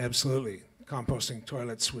 Absolutely, absolutely. Composting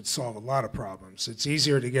toilets would solve a lot of problems. It's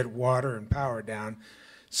easier to get water and power down.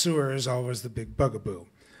 Sewer is always the big bugaboo.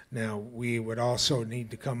 Now, we would also need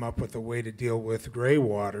to come up with a way to deal with gray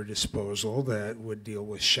water disposal that would deal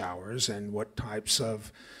with showers and what types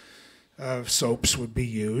of soaps would be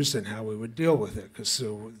used and how we would deal with it. Because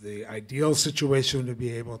so the ideal situation would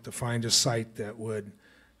be able to find a site that would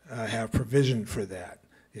have provision for that.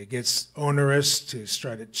 It gets onerous to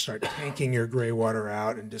start tanking your gray water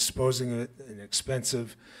out and disposing of it, and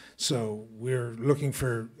expensive. So we're looking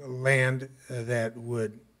for land that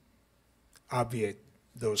would obviate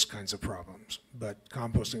those kinds of problems. But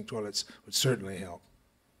composting toilets would certainly help.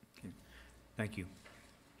 Okay. Thank you.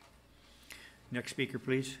 Next speaker,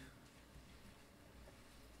 please.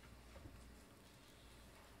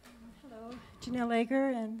 Hello, Janelle Ager,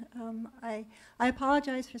 and I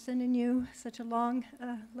apologize for sending you such a long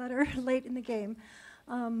letter late in the game,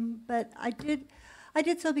 but I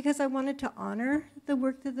did so because I wanted to honor the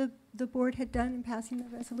work that the board had done in passing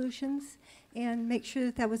the resolutions and make sure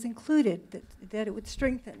that that was included, that it would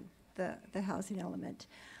strengthen the housing element.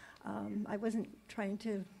 I wasn't trying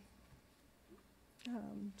to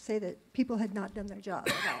say that people had not done their job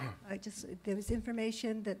at all. There was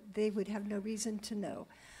information that they would have no reason to know.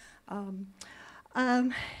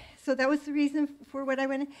 So that was the reason for what I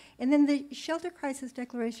went, and then the shelter crisis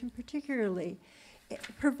declaration particularly, it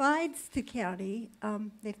provides the county,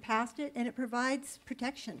 they've passed it, and it provides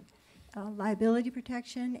protection, liability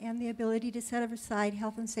protection, and the ability to set aside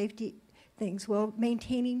health and safety things while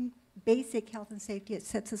maintaining basic health and safety. It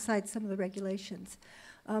sets aside some of the regulations.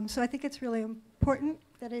 So I think it's really important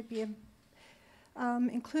that it be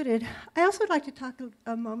included. I also would like to talk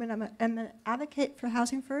a moment. I'm an advocate for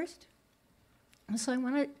Housing First, so I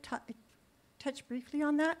want to touch briefly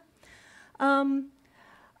on that.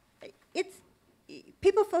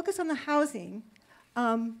 People focus on the housing,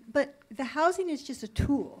 but the housing is just a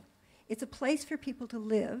tool. It's a place for people to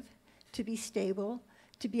live, to be stable,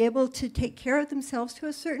 to be able to take care of themselves to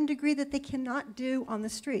a certain degree that they cannot do on the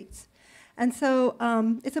streets. And so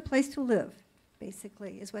it's a place to live,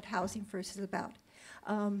 basically, is what Housing First is about.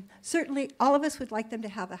 Certainly, all of us would like them to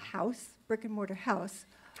have a house, brick and mortar house,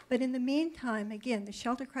 but in the meantime, again, the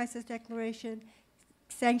Shelter Crisis Declaration,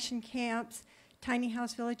 sanctioned camps, tiny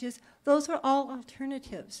house villages, those are all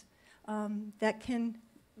alternatives that can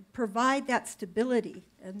provide that stability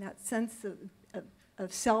and that sense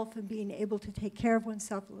of self and being able to take care of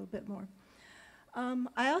oneself a little bit more.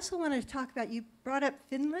 I also wanted to talk about, you brought up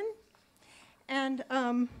Finland, and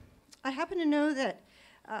I happen to know that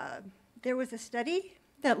there was a study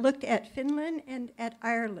that looked at Finland and at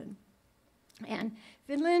Ireland. And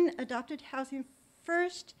Finland adopted Housing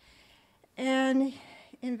First and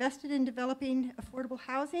invested in developing affordable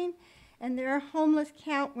housing, and their homeless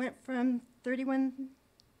count went from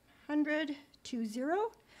 3,100 to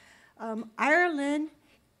 0. Ireland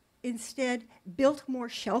instead built more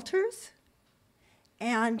shelters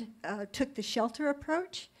and took the shelter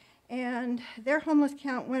approach, and their homeless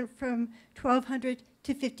count went from 1,200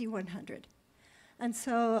 to 5,100. And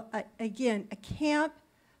so, again, a camp,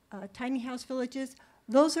 tiny house villages,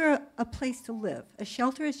 those are a place to live. A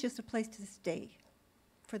shelter is just a place to stay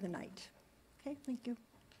for the night. Okay, thank you.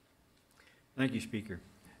 Thank you, Speaker.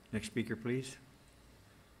 Next speaker, please.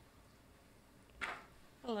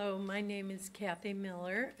 Hello, my name is Kathy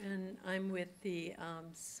Miller, and I'm with the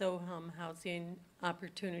SOHUM Housing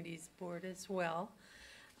Opportunities Board as well.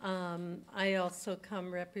 I also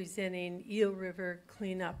come representing Eel River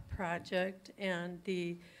Cleanup Project and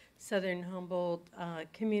the Southern Humboldt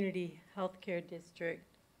Community Healthcare District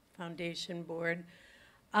Foundation Board.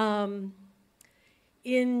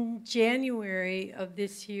 In January of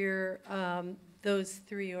this year, those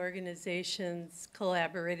three organizations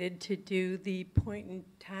collaborated to do the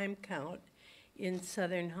point-in-time count in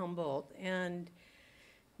Southern Humboldt. And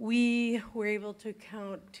we were able to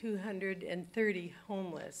count 230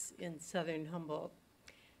 homeless in Southern Humboldt.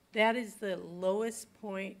 That is the lowest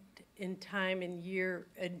point in time of year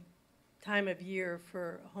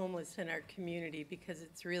for homeless in our community because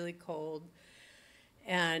it's really cold.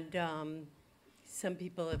 And some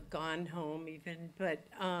people have gone home even, but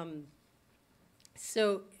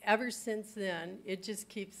so ever since then, it just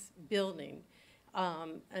keeps building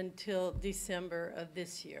until December of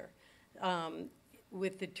this year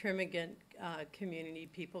with the Termagant community,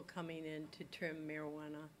 people coming in to trim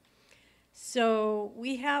marijuana. So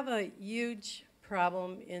we have a huge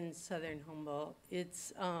problem in Southern Humboldt.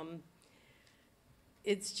 It's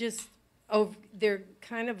just, they're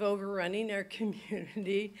kind of overrunning our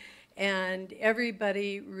community, and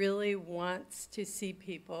everybody really wants to see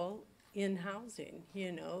people in housing.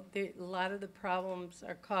 You know, a lot of the problems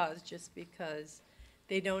are caused just because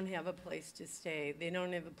they don't have a place to stay. They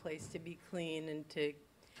don't have a place to be clean and to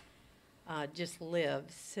just live.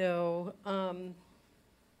 So I don't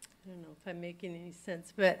know if I'm making any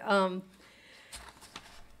sense, but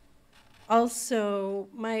also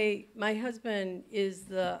my husband is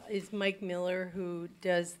Mike Miller, who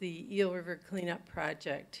does the Eel River Cleanup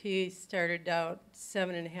Project. He started out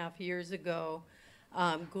 7.5 years ago,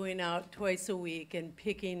 going out twice a week and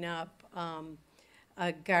picking up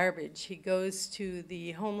garbage. He goes to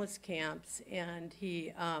the homeless camps and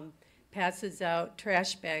he passes out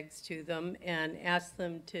trash bags to them and asks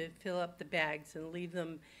them to fill up the bags and leave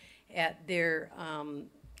them at their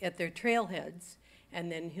trailheads, and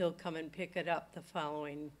then he'll come and pick it up the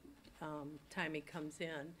following time he comes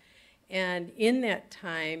in. And in that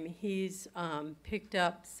time, he's picked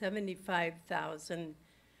up 75,000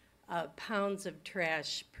 pounds of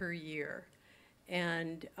trash per year.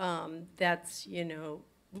 And that's, you know,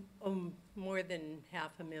 more than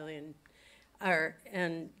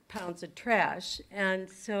 500,000 pounds of trash. And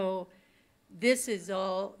so this is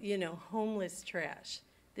all, you know, homeless trash.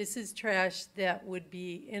 This is trash that would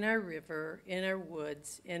be in our river, in our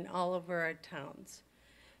woods, in all over our towns.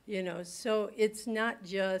 You know, so it's not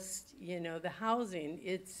just, you know, the housing,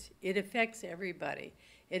 it affects everybody.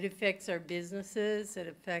 It affects our businesses, it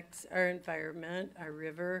affects our environment, our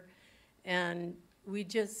river, and we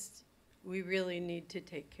really need to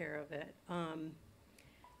take care of it.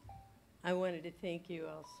 I wanted to thank you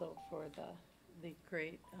also for the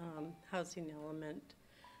great housing element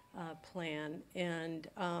plan, and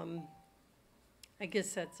I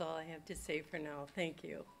guess that's all I have to say for now. Thank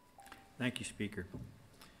you. Thank you, Speaker.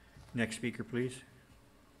 Next speaker, please.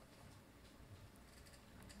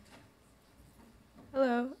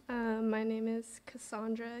 Hello, my name is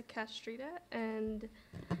Cassandra Castrita, and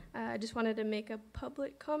I just wanted to make a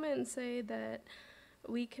public comment and say that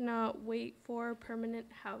we cannot wait for permanent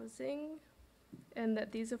housing, and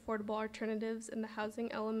that these affordable alternatives in the housing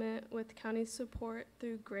element with county support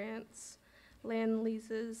through grants, land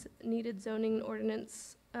leases, needed zoning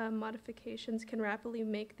ordinance modifications can rapidly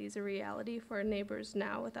make these a reality for our neighbors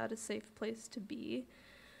now without a safe place to be.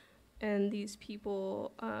 And these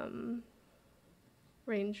people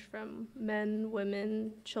range from men,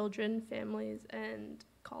 women, children, families, and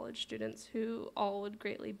college students who all would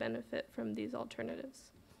greatly benefit from these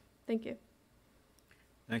alternatives. Thank you.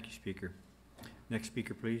 Thank you, Speaker. Next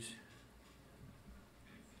speaker, please.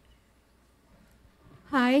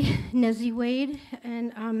 Hi, Nezzy Wade,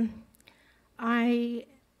 and I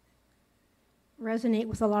resonate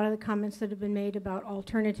with a lot of the comments that have been made about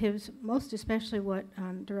alternatives, most especially what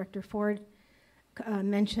Director Ford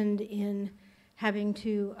mentioned in having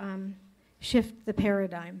to shift the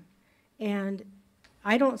paradigm. And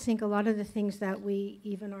I don't think a lot of the things that we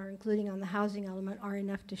even are including on the housing element are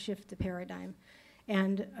enough to shift the paradigm.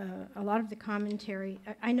 And a lot of the commentary,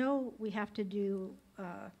 I know we have to do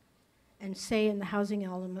and say in the housing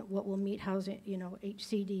element what will meet housing, you know,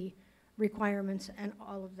 HCD requirements and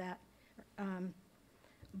all of that.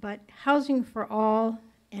 But housing for all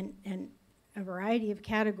and a variety of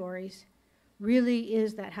categories really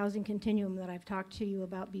is that housing continuum that I've talked to you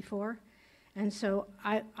about before. And so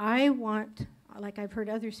I want, like I've heard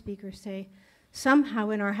other speakers say,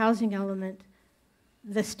 somehow in our housing element,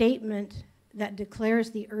 the statement that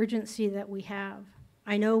declares the urgency that we have.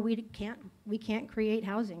 I know we can't create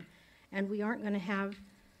housing, and we aren't going to have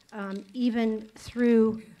even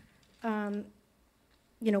through,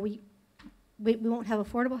 you know, we won't have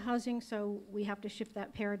affordable housing, so we have to shift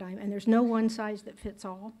that paradigm. And there's no one size that fits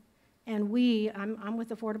all. And I'm with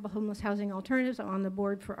Affordable Homeless Housing Alternatives. I'm on the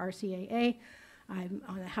board for RCAA. I'm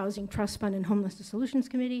on the Housing Trust Fund and Homelessness Solutions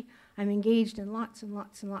Committee. I'm engaged in lots and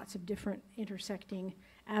lots and lots of different intersecting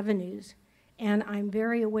avenues. And I'm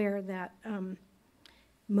very aware that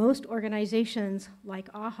most organizations like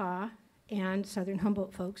AHA and Southern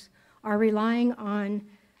Humboldt folks are relying on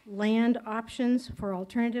land options for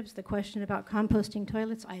alternatives. The question about composting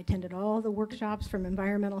toilets, I attended all the workshops from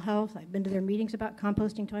environmental health. I've been to their meetings about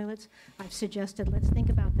composting toilets. I've suggested let's think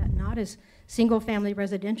about that not as single-family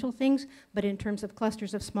residential things, but in terms of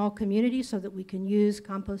clusters of small communities so that we can use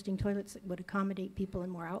composting toilets that would accommodate people in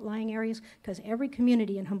more outlying areas, because every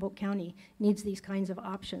community in Humboldt County needs these kinds of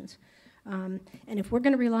options. And if we're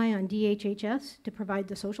going to rely on DHHS to provide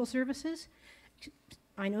the social services,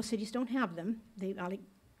 I know cities don't have them.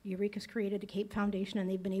 Eureka's created a Cape Foundation, and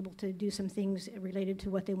they've been able to do some things related to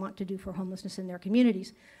what they want to do for homelessness in their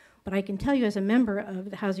communities. But I can tell you as a member of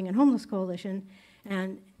the Housing and Homeless Coalition,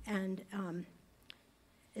 and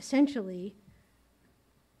essentially,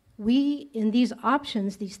 we, in these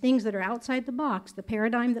options, these things that are outside the box, the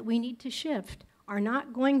paradigm that we need to shift, are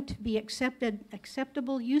not going to be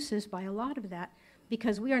acceptable uses by a lot of that,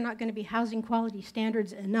 because we are not going to be housing quality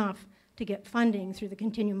standards enough to get funding through the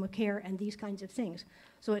continuum of care and these kinds of things.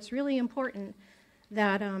 So it's really important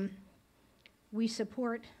that we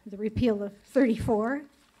support the repeal of 34,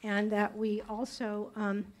 and that we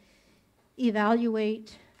also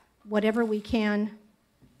evaluate whatever we can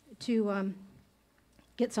to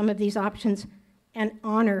get some of these options and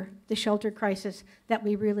honor the shelter crisis that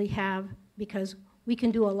we really have, because we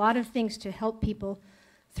can do a lot of things to help people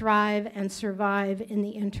thrive and survive in the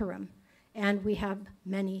interim. And we have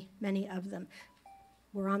many, many of them.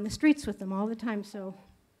 We're on the streets with them all the time, so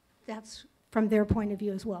that's from their point of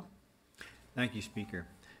view as well. Thank you, Speaker.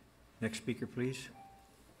 Next speaker, please.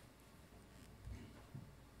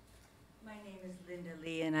 My name is Linda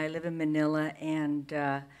Lee, and I live in Manila, and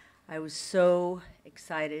I was so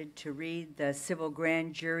excited to read the civil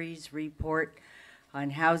grand jury's report on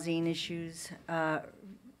housing issues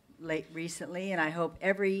recently, and I hope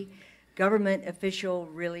every government official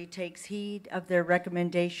really takes heed of their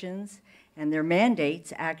recommendations and their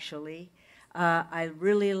mandates, actually. I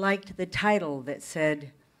really liked the title that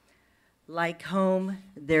said, "Like home,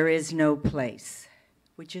 there is no place,"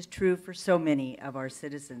 which is true for so many of our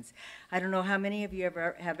citizens. I don't know how many of you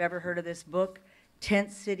have ever heard of this book,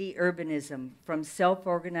 Tent City Urbanism, From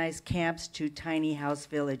Self-Organized Camps to Tiny House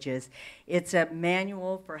Villages. It's a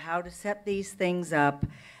manual for how to set these things up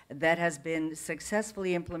that has been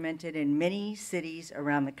successfully implemented in many cities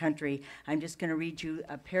around the country. I'm just going to read you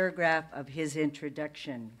a paragraph of his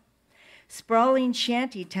introduction. Sprawling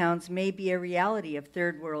shanty towns may be a reality of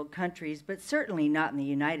third world countries, but certainly not in the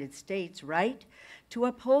United States, right? To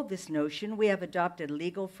uphold this notion, we have adopted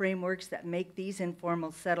legal frameworks that make these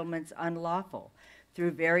informal settlements unlawful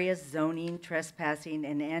through various zoning, trespassing,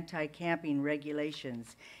 and anti-camping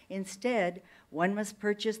regulations. Instead, one must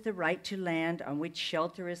purchase the right to land on which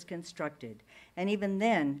shelter is constructed, and even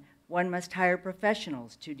then, one must hire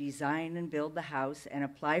professionals to design and build the house and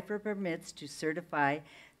apply for permits to certify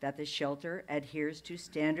that the shelter adheres to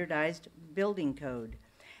standardized building code.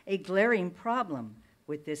 A glaring problem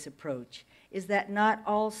with this approach is that not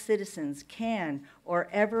all citizens can or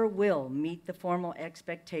ever will meet the formal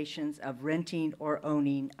expectations of renting or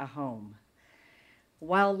owning a home.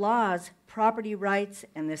 While laws, property rights,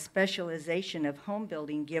 and the specialization of home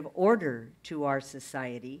building give order to our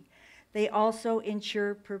society, they also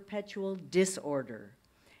ensure perpetual disorder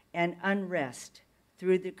and unrest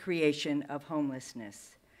through the creation of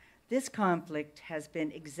homelessness. This conflict has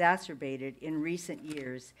been exacerbated in recent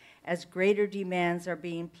years as greater demands are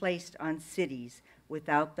being placed on cities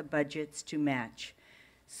without the budgets to match.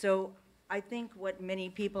 So I think what many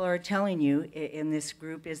people are telling you in this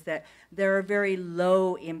group is that there are very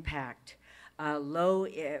low impact,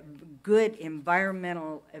 good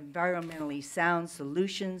environmentally sound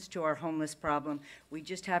solutions to our homeless problem. We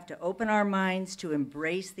just have to open our minds to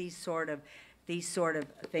embrace these sort of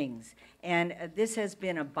things. And this has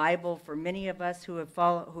been a Bible for many of us who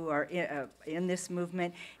are in this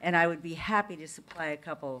movement, and I would be happy to supply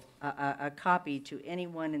a copy to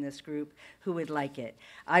anyone in this group who would like it.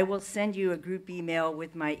 I will send you a group email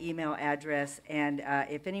with my email address, and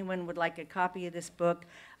if anyone would like a copy of this book,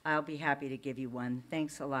 I'll be happy to give you one.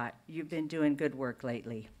 Thanks a lot. You've been doing good work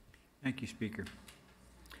lately. Thank you, Speaker.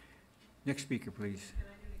 Next speaker, please.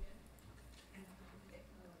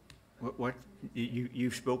 What?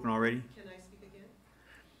 You've spoken already? Can I speak again?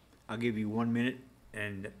 I'll give you 1 minute,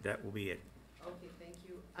 and that will be it. Okay, thank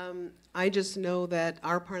you. I just know that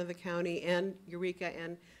our part of the county and Eureka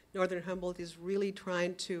and Northern Humboldt is really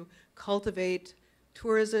trying to cultivate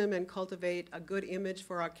tourism and cultivate a good image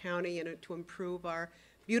for our county and to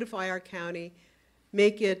beautify our county,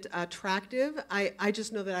 make it attractive. I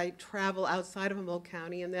just know that I travel outside of Humboldt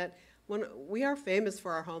County and that we are famous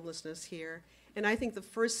for our homelessness here. And I think the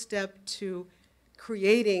first step to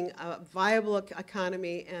creating a viable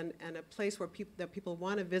economy and a place where people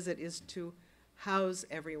want to visit is to house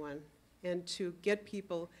everyone and to get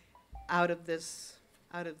people out of this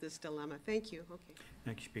dilemma. Thank you. Okay.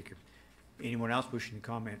 Thank you, Speaker. Anyone else wishing to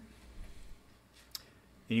comment?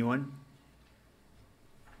 Anyone?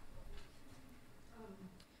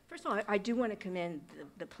 First of all, I do want to commend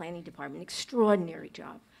the planning department, extraordinary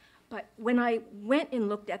job. But when I went and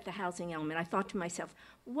looked at the housing element, I thought to myself,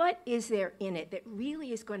 what is there in it that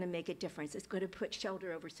really is going to make a difference? It's going to put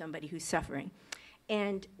shelter over somebody who's suffering.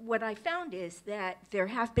 And what I found is that there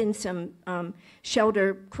have been some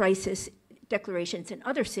shelter crisis declarations in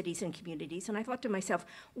other cities and communities, and I thought to myself,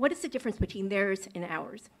 what is the difference between theirs and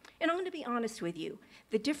ours? And I'm going to be honest with you.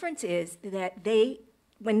 The difference is that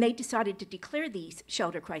when they decided to declare these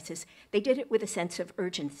shelter crises, they did it with a sense of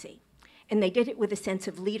urgency. And they did it with a sense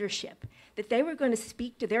of leadership, that they were going to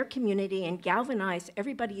speak to their community and galvanize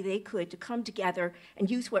everybody they could to come together and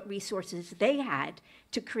use what resources they had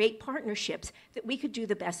to create partnerships that we could do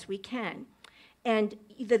the best we can. And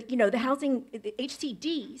the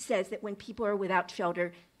HCD says that when people are without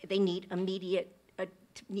shelter, they need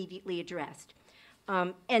immediately addressed.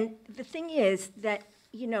 And the thing is that,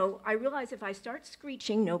 I realize if I start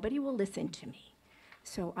screeching, nobody will listen to me.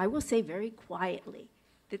 So I will say very quietly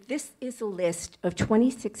that this is a list of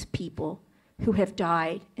 26 people who have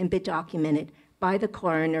died and been documented by the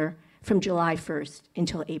coroner from July 1st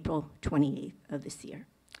until April 28th of this year.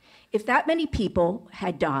 If that many people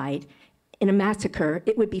had died in a massacre,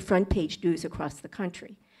 it would be front page news across the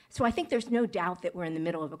country. So I think there's no doubt that we're in the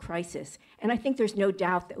middle of a crisis, and I think there's no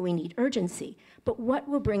doubt that we need urgency. But what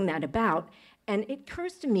will bring that about? And it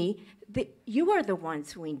occurs to me that you are the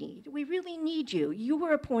ones we need. We really need you. You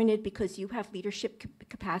were appointed because you have leadership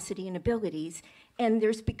capacity and abilities, and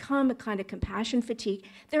there's become a kind of compassion fatigue.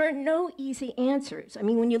 There are no easy answers. I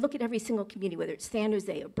mean, when you look at every single community, whether it's San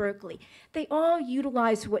Jose or Berkeley, they all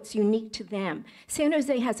utilize what's unique to them. San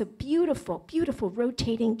Jose has a beautiful, beautiful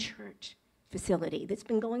rotating church facility that's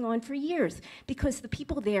been going on for years because the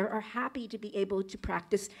people there are happy to be able to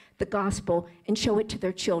practice the gospel and show it to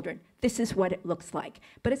their children. This is what it looks like.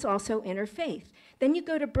 But it's also interfaith. Then you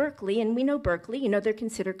go to Berkeley, and we know Berkeley, they're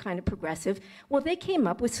considered kind of progressive. Well, they came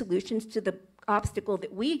up with solutions to the obstacle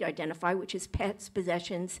that we identify, which is pets,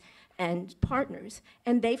 possessions, and partners.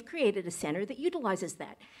 And they've created a center that utilizes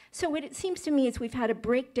that. So what it seems to me is we've had a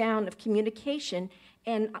breakdown of communication.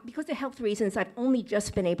 And because of health reasons, I've only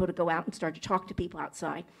just been able to go out and start to talk to people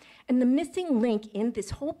outside. And the missing link in this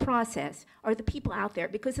whole process are the people out there,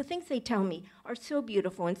 because the things they tell me are so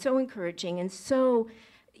beautiful and so encouraging and so,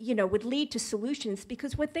 would lead to solutions.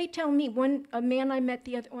 Because what they tell me, a man I met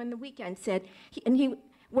on the weekend said,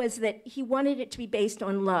 was that he wanted it to be based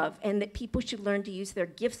on love and that people should learn to use their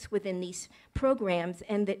gifts within these programs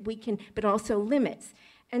and that we can, but also limits.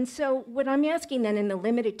 And so what I'm asking then in the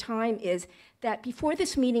limited time is that before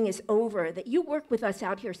this meeting is over, that you work with us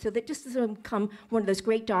out here so that this doesn't become one of those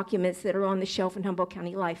great documents that are on the shelf in Humboldt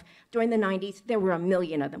County Life. During the 90s, there were 1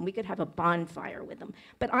 million of them. We could have a bonfire with them.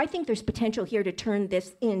 But I think there's potential here to turn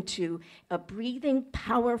this into a breathing,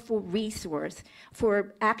 powerful resource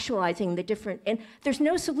for actualizing the different, and there's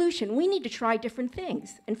no solution. We need to try different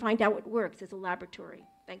things and find out what works as a laboratory.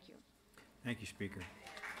 Thank you. Thank you, Speaker.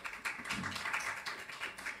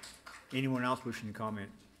 Anyone else wishing to comment?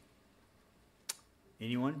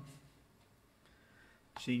 Anyone?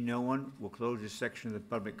 Seeing no one, we'll close this section of the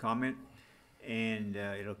public comment, and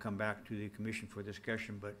it'll come back to the commission for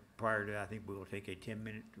discussion. But prior to that, I think we will take a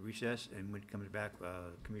 10-minute recess, and when it comes back,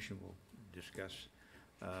 the commission will discuss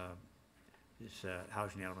this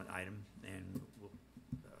housing element item, and we'll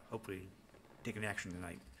hopefully take an action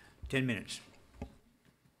tonight. 10 minutes.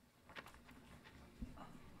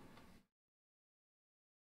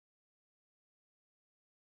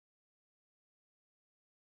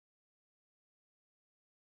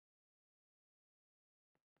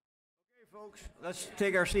 Folks, let's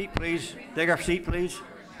take our seat, please. Take our seat, please.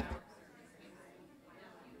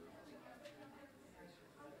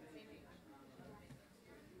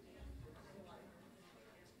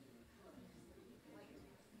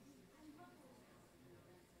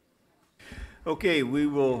 Okay, we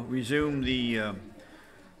will resume the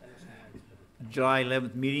July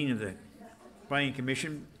 11th meeting of the Planning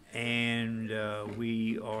Commission. And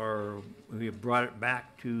we have brought it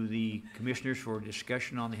back to the commissioners for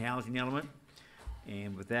discussion on the housing element.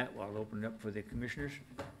 And with that, I'll open it up for the commissioners.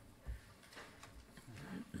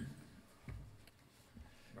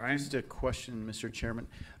 Brian? Just a question, Mr. Chairman.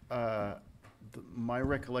 My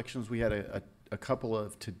recollections, we had a couple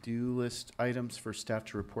of to-do list items for staff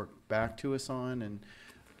to report back to us on, and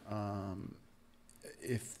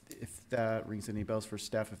if that rings any bells for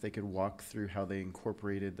staff, if they could walk through how they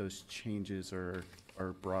incorporated those changes or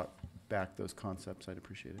brought back those concepts, I'd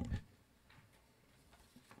appreciate it.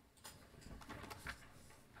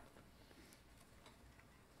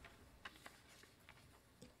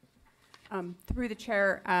 Through the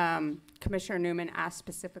chair, Commissioner Newman asked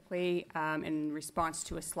specifically in response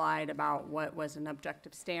to a slide about what was an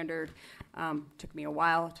objective standard. Took me a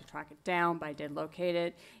while to track it down, but I did locate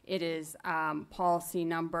it. It is policy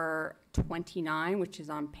number 29, which is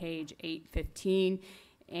on page 815,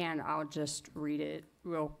 and I'll just read it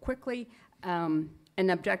real quickly. An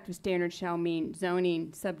objective standard shall mean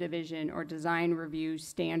zoning, subdivision, or design review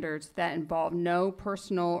standards that involve no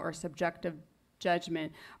personal or subjective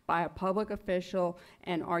judgment by a public official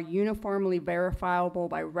and are uniformly verifiable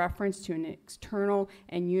by reference to an external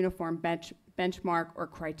and uniform benchmark or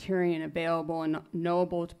criterion available and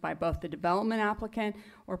knowable by both the development applicant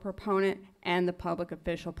or proponent and the public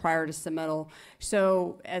official prior to submittal.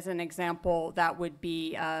 So as an example, that would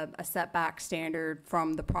be a setback standard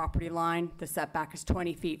from the property line. The setback is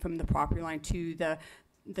 20 feet from the property line to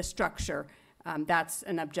the structure. That's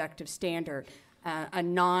an objective standard. A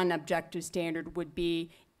non-objective standard would be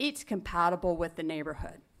it's compatible with the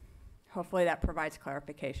neighborhood. Hopefully that provides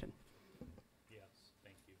clarification. Yes,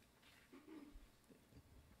 thank you.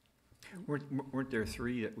 Weren't there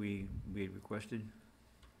three that we had requested?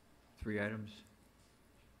 3 items?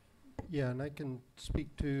 Yeah, and I can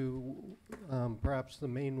speak to perhaps the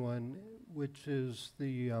main one, which is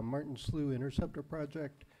the Martin Slough Interceptor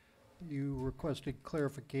project. You requested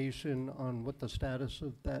clarification on what the status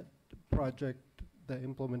of that project, the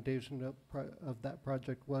implementation of that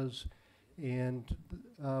project was. And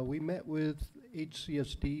we met with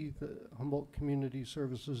HCSD, the Humboldt Community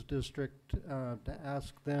Services District, to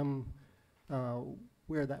ask them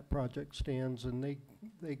where that project stands. And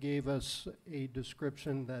they gave us a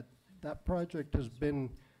description that that project has been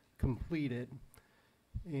completed.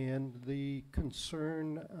 And the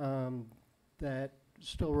concern that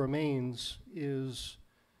still remains is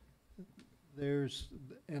there's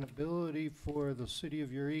an ability for the city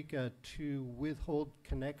of Eureka to withhold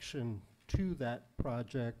connection to that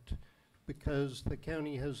project because the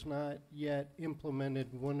county has not yet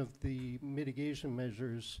implemented one of the mitigation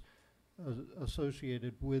measures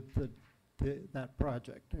associated with that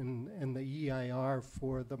project. And the EIR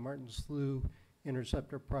for the Martin Slough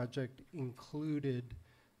Interceptor project included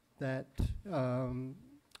that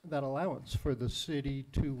that allowance for the city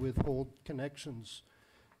to withhold connections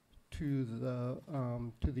to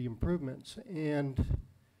the improvements. And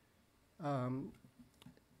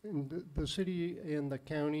the city and the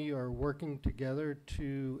county are working together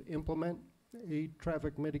to implement a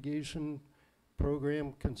traffic mitigation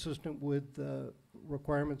program consistent with the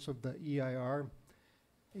requirements of the EIR.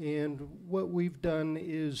 And what we've done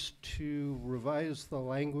is to revise the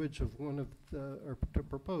language of one of the, or to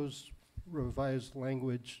propose revised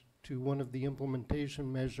language to one of the implementation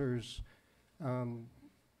measures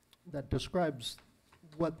that describes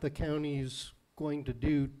what the county's going to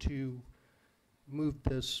do to move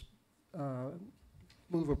this,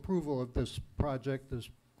 move approval of this project, this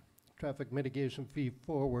traffic mitigation fee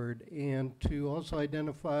forward, and to also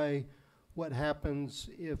identify what happens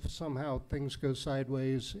if somehow things go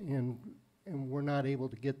sideways and we're not able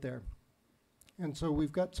to get there. And so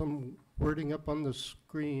we've got some wording up on the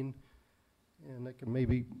screen, and I can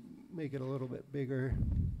maybe make it a little bit bigger.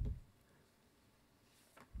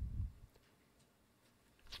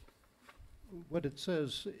 What it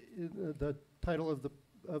says, the title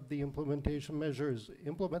of the implementation measure is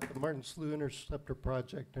implement the Martin Slough Interceptor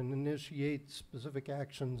project and initiate specific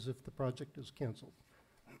actions if the project is canceled.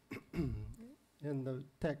 And the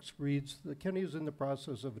text reads, the county is in the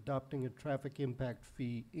process of adopting a traffic impact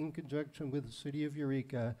fee in conjunction with the city of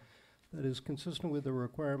Eureka that is consistent with the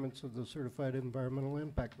requirements of the Certified Environmental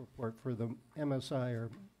Impact Report for the MSI, or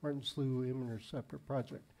Martin Slough Interceptor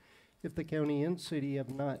project. If the county and city have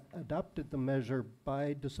not adopted the measure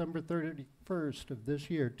by December 31st of this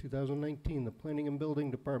year, 2019, the Planning and Building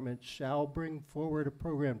Department shall bring forward a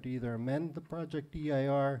program to either amend the project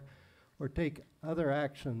EIR or take other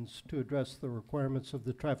actions to address the requirements of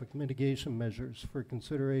the traffic mitigation measures for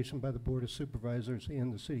consideration by the Board of Supervisors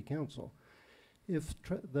and the City Council. if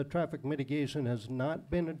the traffic mitigation has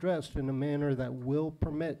not been addressed in a manner that will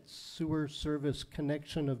permit sewer service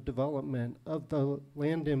connection of development of the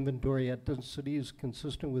land inventory at densities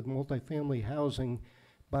consistent with multifamily housing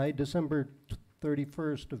by December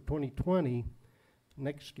 31st of 2020,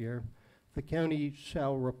 next year, the county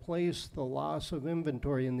shall replace the loss of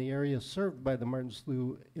inventory in the area served by the Martin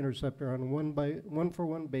Slough Interceptor on a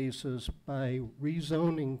one-for-one basis by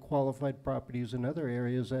rezoning qualified properties in other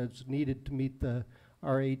areas as needed to meet the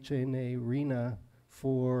RHNA RENA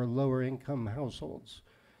for lower income households.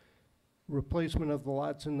 Replacement of the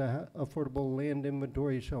lots in the affordable land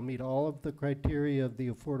inventory shall meet all of the criteria of the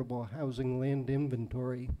affordable housing land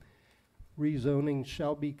inventory. Rezoning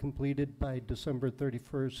shall be completed by December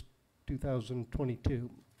 31st, 2022.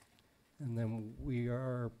 And then we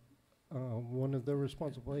are one of the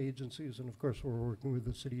responsible agencies, and of course we're working with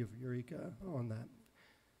the city of Eureka on that.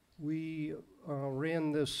 We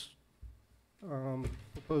ran this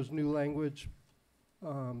proposed new language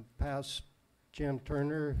past Jan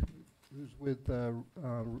Turner, who's with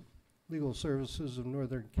Legal Services of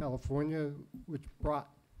Northern California, which brought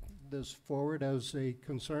this forward as a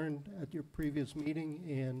concern at your previous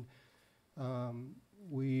meeting, and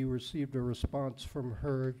we received a response from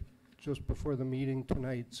her just before the meeting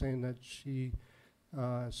tonight saying that she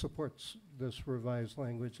supports this revised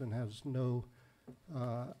language and has no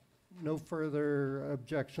further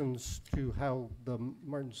objections to how the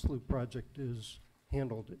Martin Slough project is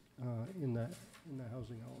handled in the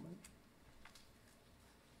housing element.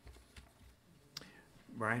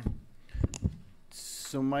 Brian?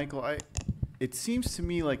 So Michael, it seems to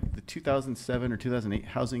me like the 2007 or 2008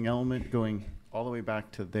 housing element going all the way back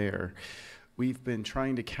to there, we've been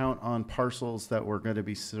trying to count on parcels that were going to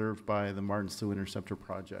be served by the Martin Slough Interceptor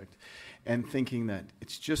project and thinking that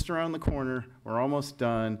it's just around the corner, we're almost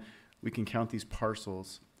done, we can count these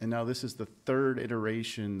parcels. And now this is the third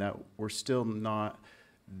iteration that we're still not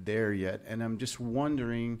there yet. And I'm just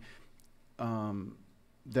wondering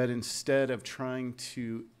that instead of trying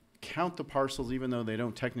to count the parcels even though they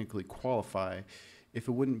don't technically qualify, if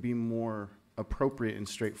it wouldn't be more appropriate and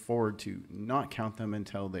straightforward to not count them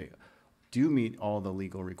until they do meet all the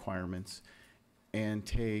legal requirements and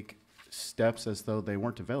take steps as though they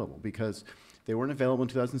weren't available, because they weren't available in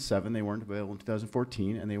 2007, they weren't available in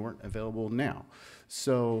 2014, and they weren't available now.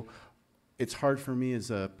 So it's hard for me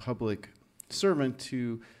as a public servant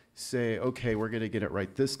to say, okay, we're going to get it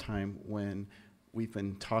right this time when we've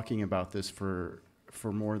been talking about this for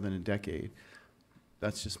more than a decade.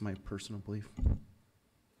 That's just my personal belief.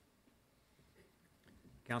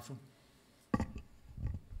 Council?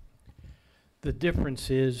 The difference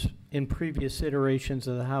is, in previous iterations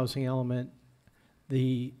of the housing element,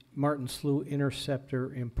 the Martin Slough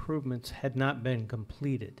Interceptor improvements had not been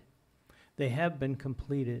completed. They have been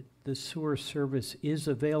completed. The sewer service is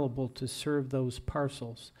available to serve those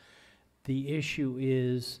parcels. The issue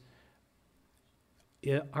is,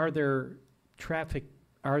 are there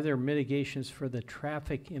mitigations for the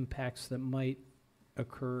traffic impacts that might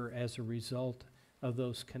occur as a result of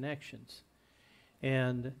those connections?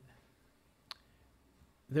 And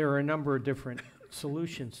there are a number of different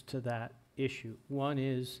solutions to that issue. One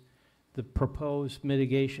is the proposed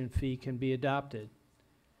mitigation fee can be adopted,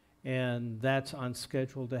 and that's on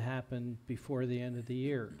schedule to happen before the end of the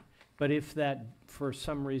year. But if that for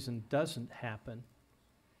some reason doesn't happen,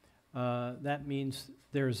 that means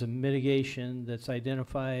there's a mitigation that's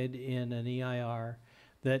identified in an EIR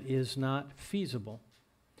that is not feasible.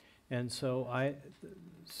 And so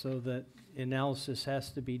that analysis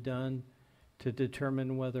has to be done to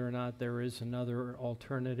determine whether or not there is another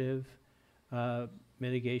alternative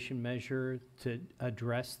mitigation measure to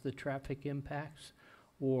address the traffic impacts,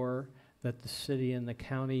 or that the city and the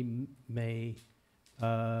county may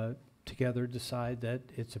together decide that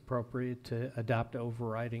it's appropriate to adopt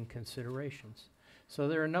overriding considerations. So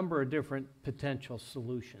there are a number of different potential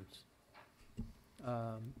solutions.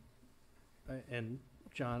 And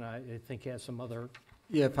John, I think, has some other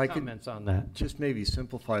comments on that. Just maybe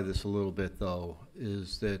simplify this a little bit, though,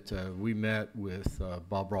 is that we met with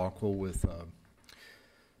Bob Rockwell with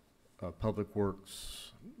Public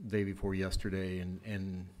Works day before yesterday,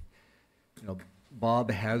 and you know,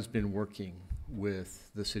 Bob has been working with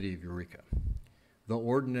the city of Eureka. The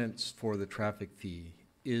ordinance for the traffic fee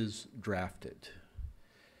is drafted.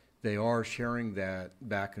 They are sharing that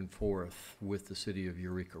back and forth with the city of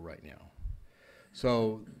Eureka right now.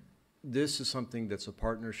 So this is something that's a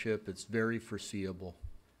partnership. It's very foreseeable.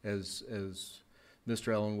 As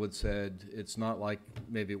Mr. Ellenwood said, it's not like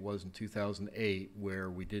maybe it was in 2008 where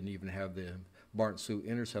we didn't even have the Martin Slough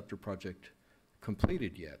Interceptor project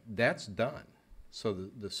completed yet. That's done. So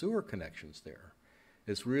the sewer connection's there.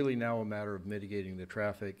 It's really now a matter of mitigating the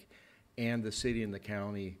traffic, and the city and the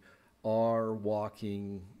county are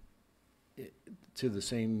walking to the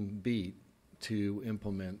same beat to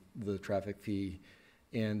implement the traffic fee.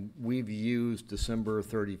 And we've used December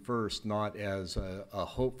 31st not as a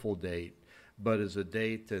hopeful date, but as a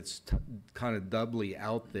date that's kind of doubly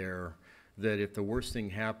out there, that if the worst thing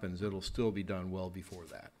happens, it'll still be done well before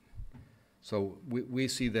that. So we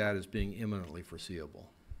see that as being imminently foreseeable.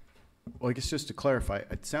 Well, I guess just to clarify,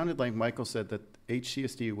 it sounded like Michael said that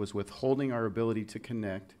HCSD was withholding our ability to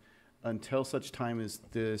connect until such time as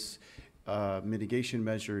this mitigation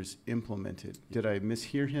measure is implemented. Did I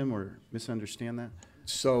mishear him or misunderstand that?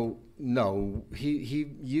 So, no, he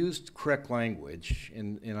used correct language,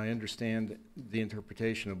 and I understand the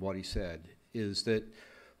interpretation of what he said, is that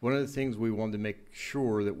one of the things we wanted to make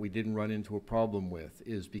sure that we didn't run into a problem with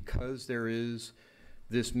is because there is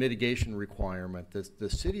this mitigation requirement, that the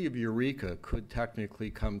city of Eureka could technically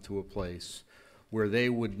come to a place where they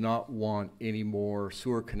would not want any more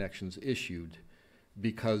sewer connections issued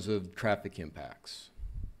because of traffic impacts.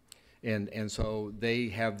 And so they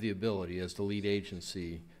have the ability as the lead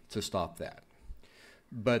agency to stop that.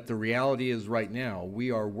 But the reality is right now, we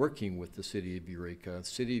are working with the city of Eureka. The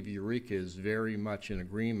city of Eureka is very much in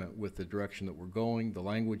agreement with the direction that we're going, the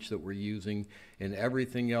language that we're using, and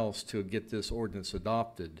everything else to get this ordinance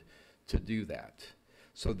adopted to do that.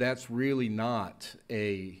 So that's really not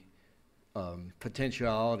a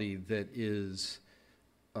potentiality that is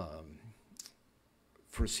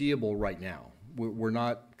foreseeable right now. We're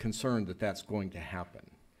not concerned that that's going to happen.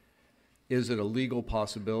 Is it a legal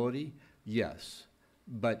possibility? Yes.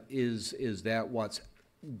 But is that what's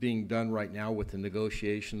being done right now with the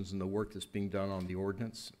negotiations and the work that's being done on the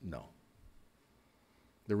ordinance? No.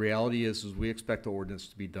 The reality is we expect the ordinance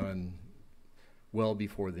to be done well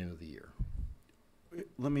before the end of the year.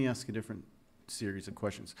 Let me ask a different series of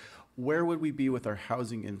questions. Where would we be with our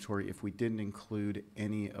housing inventory if we didn't include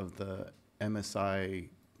any of the MSI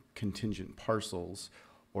contingent parcels,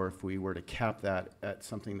 or if we were to cap that at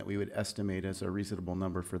something that we would estimate as a reasonable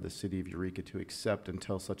number for the city of Eureka to accept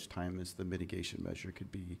until such time as the mitigation measure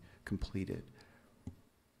could be completed?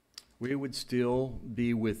 We would still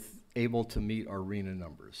be able to meet our RENA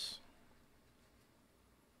numbers.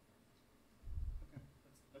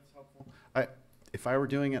 That's helpful. If I were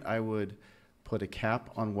doing it, I would put a cap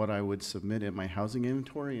on what I would submit in my housing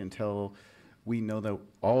inventory until we know that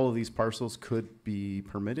all of these parcels could be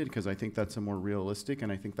permitted, because I think that's a more realistic,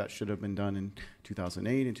 and I think that should have been done in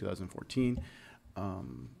 2008 and 2014.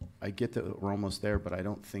 I get that we're almost there, but I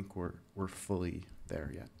don't think we're fully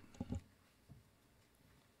there yet.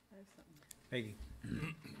 I have something. Peggy.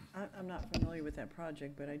 I'm not familiar with that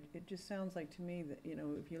project, but it just sounds like to me that, you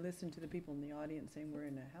know, if you listen to the people in the audience saying we're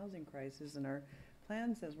in a housing crisis, and our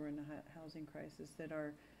plan says we're in a housing crisis, that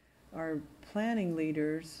our planning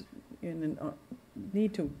leaders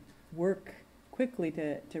need to work quickly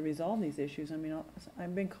to resolve these issues. I mean,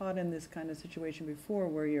 I've been caught in this kind of situation before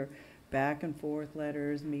where you're back and forth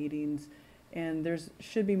letters, meetings, and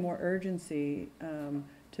should be more urgency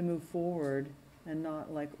to move forward, and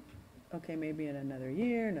not like, okay, maybe in another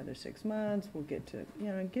year, another 6 months, we'll get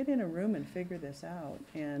in a room and figure this out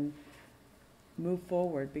and move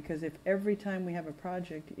forward. Because if every time we have a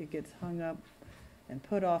project, it gets hung up and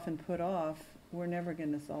put off, we're never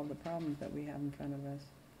going to solve the problems that we have in front of us.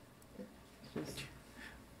 It's just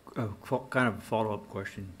Kind of a follow-up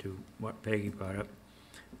question to what Peggy brought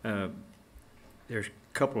up. There's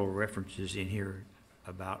a couple of references in here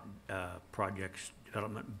about projects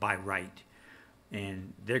development by right,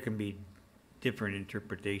 and there can be different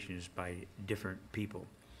interpretations by different people.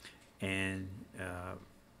 And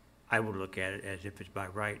I would look at it as if it's by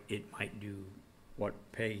right, it might do what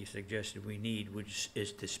Peggy suggested we need, which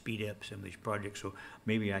is to speed up some of these projects. So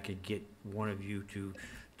maybe I could get one of you to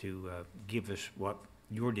give us what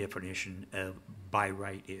your definition of by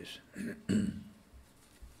right is.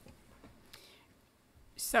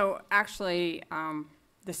 So actually,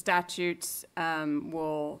 the statutes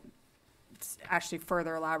will actually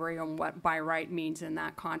further elaborate on what by right means in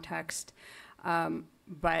that context.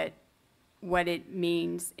 But what it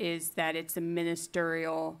means is that it's a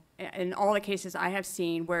ministerial, in all the cases I have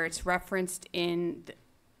seen where it's referenced in,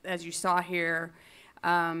 as you saw here,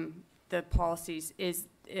 the policies is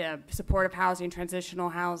supportive housing, transitional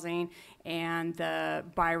housing, and the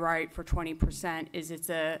by right for 20% is it's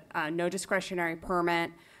a no discretionary permit,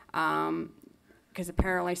 because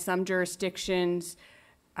apparently some jurisdictions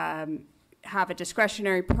have a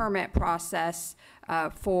discretionary permit process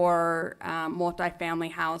for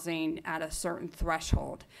multifamily housing at a certain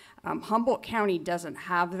threshold. Humboldt County doesn't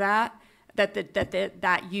have that.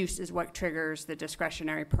 that use is what triggers the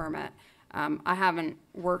discretionary permit. I haven't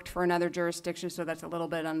worked for another jurisdiction, so that's a little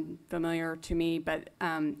bit unfamiliar to me, but,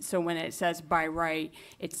 so when it says by right,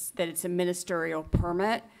 it's a ministerial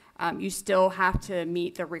permit. You still have to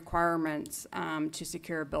meet the requirements, to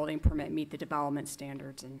secure a building permit, meet the development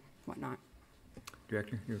standards and whatnot.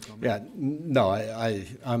 Director, your comment? Yeah, no,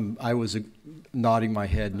 I was nodding my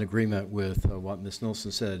head in agreement with what Ms.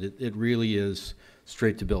 Nilsson said. It really is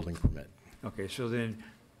straight to building permit. Okay, so then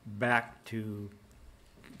back to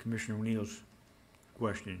Commissioner O'Neill's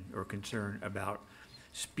question or concern about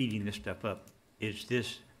speeding this stuff up. Is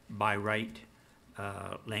this by right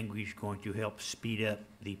language going to help speed up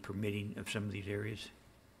the permitting of some of these areas?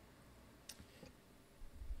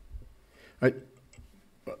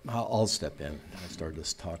 I'll step in. I started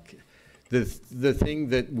this talk. The thing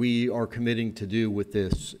that we are committing to do with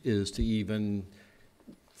this is to even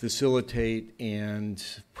facilitate and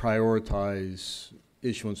prioritize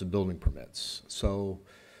issuance of building permits. So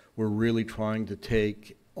we're really trying to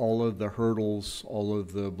take all of the hurdles, all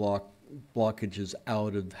of the blockages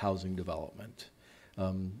out of housing development.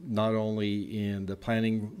 Not only in the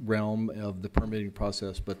planning realm of the permitting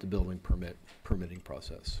process, but the building permitting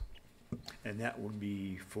process. And that would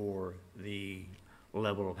be for the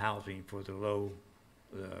level of housing for the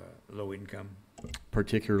low income?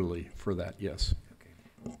 Particularly for that, yes.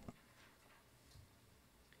 Okay.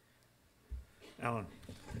 Alan?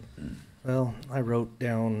 Well, I wrote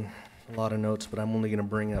down a lot of notes, but I'm only going to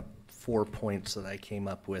bring up 4 points that I came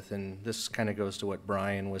up with, and this kind of goes to what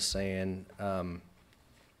Brian was saying.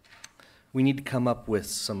 We need to come up with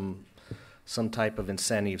some type of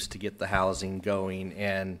incentives to get the housing going,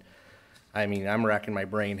 and I mean, I'm racking my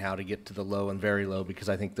brain how to get to the low and very low, because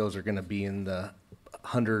I think those are going to be in the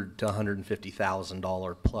 $100,000 to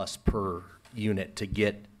 $150,000 plus per unit to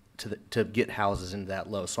get to get houses into that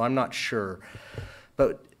low. So I'm not sure,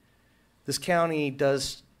 but this county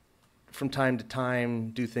does from time to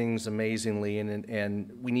time do things amazingly,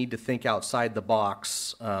 and we need to think outside the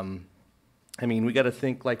box. I mean, we got to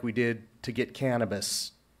think like we did to get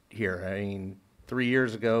cannabis here. I mean, 3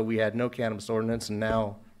 years ago we had no cannabis ordinance, and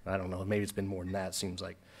now I don't know, maybe it's been more than that, it seems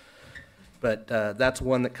like. But that's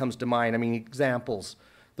one that comes to mind. I mean, examples,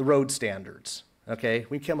 the road standards, okay?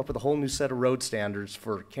 We came up with a whole new set of road standards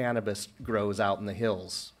for cannabis grows out in the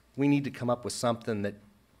hills. We need to come up with something that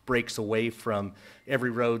breaks away from every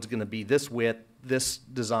road's gonna be this width, this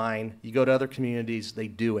design. You go to other communities, they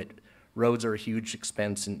do it. Roads are a huge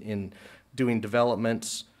expense in doing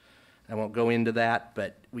developments. I won't go into that,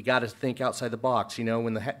 but we got to think outside the box. You know,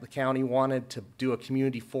 when the county wanted to do a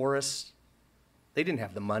community forest, they didn't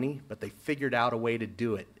have the money, but they figured out a way to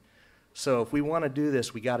do it. So if we want to do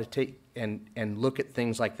this, we got to take and look at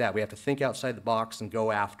things like that. We have to think outside the box and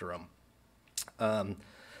go after them.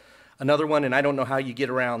 Another one, and I don't know how you get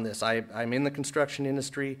around this. I'm in the construction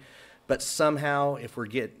industry, but somehow if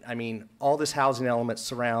I mean, all this housing element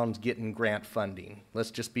surrounds getting grant funding.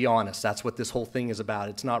 Let's just be honest. That's what this whole thing is about.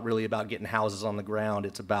 It's not really about getting houses on the ground.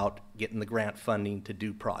 It's about getting the grant funding to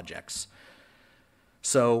do projects.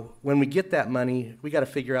 So when we get that money, we got to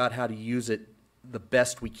figure out how to use it the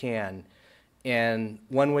best we can. And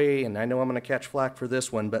one way, and I know I'm going to catch flack for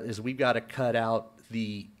this one, but is we've got to cut out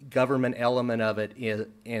the government element of it,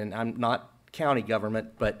 and I'm not county government,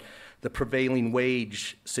 but the prevailing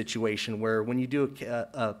wage situation, where when you do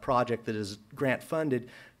a project that is grant funded,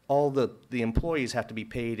 all the employees have to be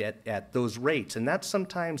paid at those rates, and that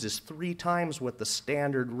sometimes is 3 times what the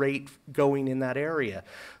standard rate going in that area.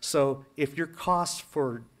 So if your cost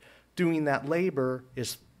for doing that labor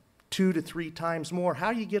is 2 to 3 times more,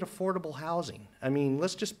 how do you get affordable housing? I mean,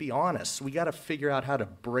 let's just be honest. We got to figure out how to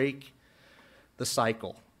break the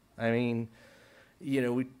cycle. I mean, you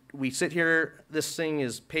know, we sit here, this thing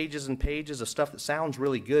is pages and pages of stuff that sounds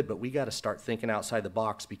really good, but we got to start thinking outside the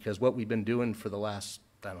box, because what we've been doing for the last,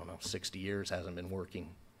 I don't know, 60 years hasn't been working.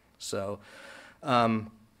 So, and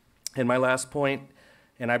my last point,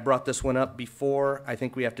 and I brought this one up before, I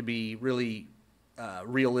think we have to be really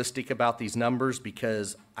realistic about these numbers,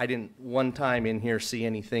 because I didn't one time in here see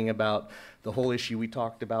anything about the whole issue we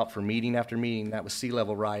talked about for meeting after meeting, that was sea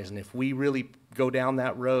level rise. And if we really go down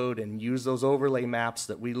that road and use those overlay maps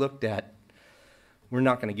that we looked at, we're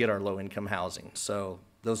not going to get our low income housing. So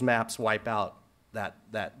those maps wipe out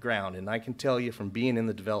that ground. And I can tell you from being in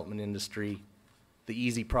the development industry, the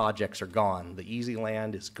easy projects are gone. The easy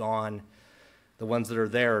land is gone. The ones that are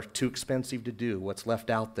there are too expensive to do. What's left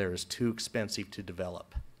out there is too expensive to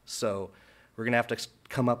develop. So we're going to have to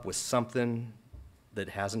come up with something that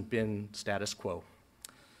hasn't been status quo.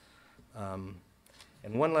 And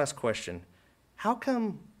one last question. How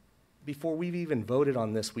come before we've even voted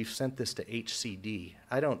on this, we've sent this to HCD.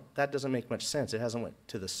 That doesn't make much sense. It hasn't went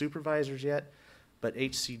to the supervisors yet, but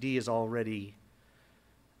HCD is already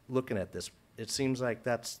looking at this. It seems like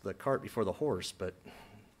that's the cart before the horse, but.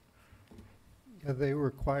 Yeah, they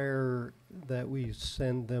require that we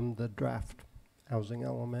send them the draft housing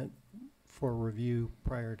element for review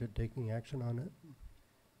prior to taking action on it.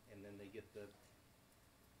 And then they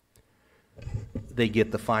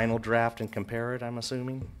get the final draft and compare it, I'm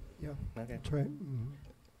assuming? Yeah, Okay. that's right. Mhm.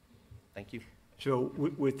 Thank you. So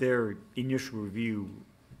with their initial review,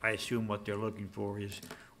 I assume what they're looking for is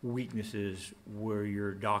weaknesses where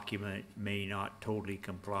your document may not totally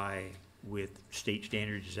comply with state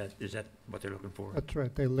standards. Is that what they're looking for? That's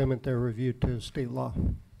right. They limit their review to state law.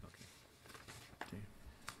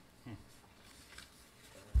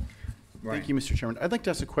 Thank you, Mr. Chairman. I'd like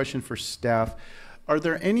to ask a question for staff. Are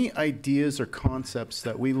there any ideas or concepts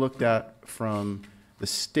that we looked at from the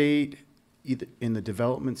state, either in the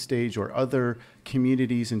development stage or other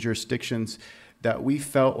communities and jurisdictions, that we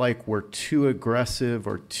felt like were too aggressive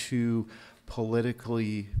or too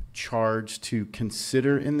politically charged to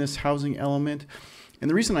consider in this housing element? And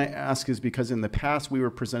the reason I ask is because in the past we were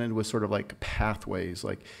presented with sort of like pathways,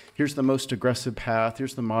 like here's the most aggressive path,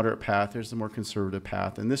 here's the moderate path, here's the more conservative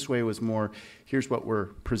path. And this way was more, here's what we're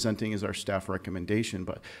presenting as our staff recommendation.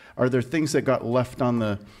 But are there things that got left on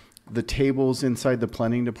the tables inside the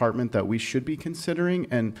planning department that we should be considering?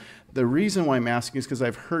 And the reason why I'm asking is because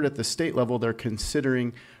I've heard at the state level they're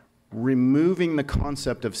considering removing the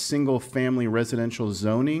concept of single-family residential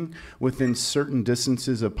zoning within certain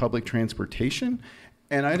distances of public transportation.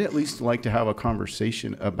 And I'd at least like to have a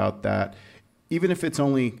conversation about that, even if it's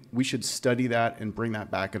only, we should study that and bring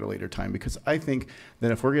that back at a later time, because I think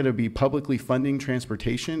that if we're going to be publicly funding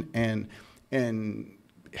transportation and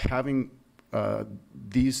having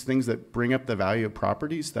these things that bring up the value of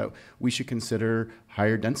properties, that we should consider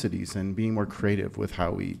higher densities and being more creative with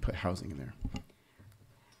how we put housing in there.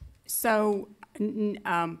 So,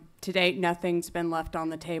 to date, nothing's been left on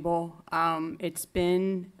the table. It's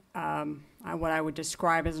been what I would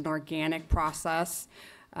describe as an organic process.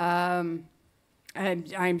 And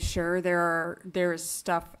I'm sure there's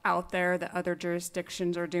stuff out there that other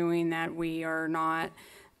jurisdictions are doing that we are not,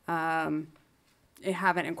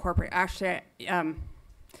 haven't incorporated. Actually,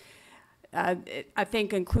 I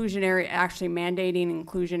think actually mandating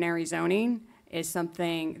inclusionary zoning is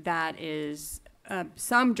something that is,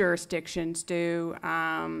 some jurisdictions do,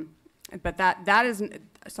 but that isn't,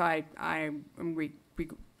 so I'm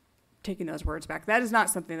taking those words back. That is not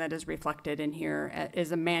something that is reflected in here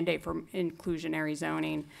as a mandate for inclusionary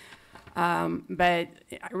zoning. But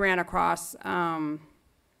I ran across, I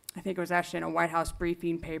think it was actually in a White House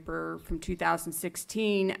briefing paper from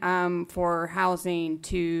 2016 for housing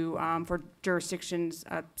for jurisdictions.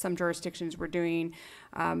 Some jurisdictions were doing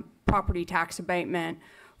property tax abatement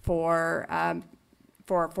for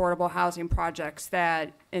affordable housing projects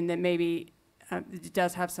and that maybe it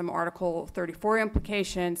does have some Article 34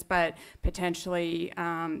 implications, but potentially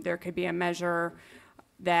there could be a measure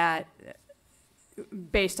that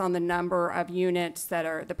based on the number of units that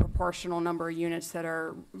are, the proportional number of units that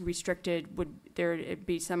are restricted, would there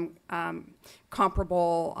be some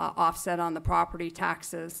comparable offset on the property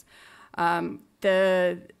taxes.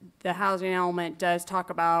 The housing element does talk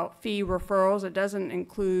about fee referrals. It doesn't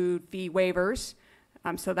include fee waivers.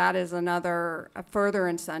 So that is a further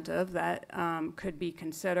incentive that could be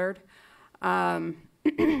considered. So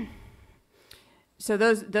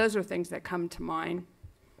those are things that come to mind.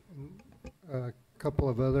 A couple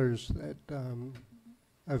of others that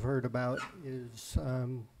I've heard about is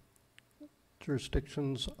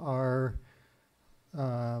jurisdictions are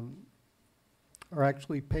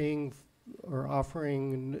actually paying or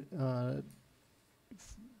offering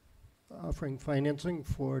financing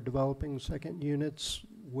for developing second units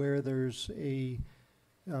where there's a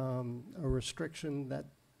restriction that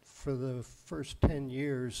for the first 10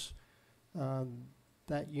 years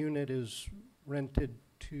that unit is rented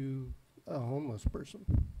to a homeless person.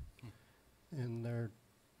 And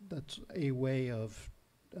that's a way of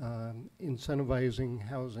incentivizing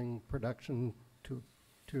housing production to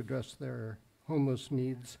address their homeless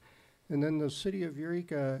needs. And then the city of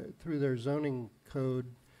Eureka, through their zoning code,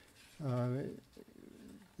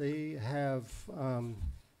 they have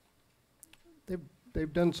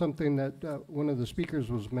they've done something that one of the speakers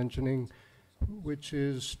was mentioning, which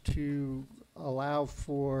is to allow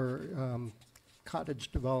for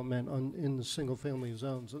cottage development in the single-family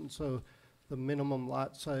zones. And so the minimum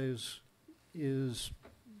lot size is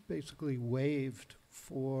basically waived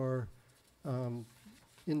for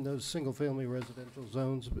in those single-family residential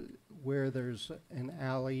zones where there's an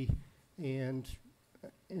alley and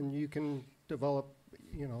you can develop,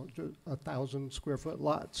 you know, 1,000 square foot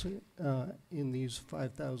lots in these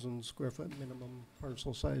 5,000 square foot minimum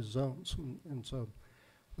parcel size zones. And so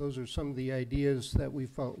those are some of the ideas that we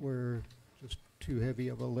felt were just too heavy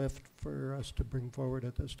of a lift for us to bring forward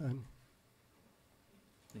at this time.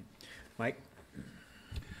 Mike?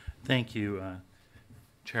 Thank you,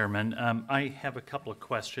 Chairman. I have a couple of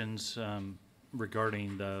questions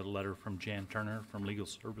regarding the letter from Jan Turner from Legal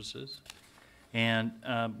Services. And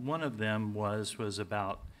one of them was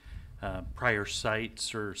about prior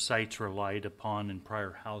sites or sites relied upon in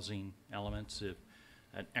prior housing elements. If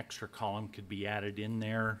an extra column could be added in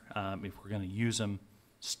there, if we're going to use them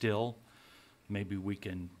still, maybe we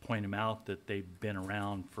can point them out that they've been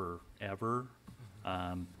around forever,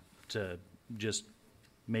 to just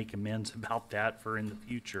make amends about that for in the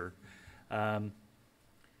future.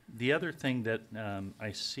 The other thing that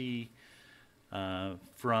I see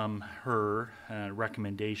from her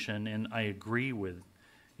recommendation, and I agree with,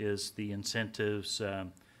 is the incentives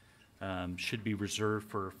should be reserved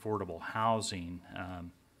for affordable housing.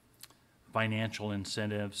 Financial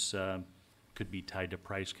incentives could be tied to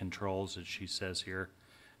price controls, as she says here,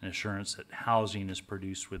 and assurance that housing is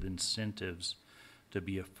produced with incentives to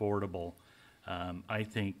be affordable. I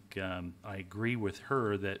think I agree with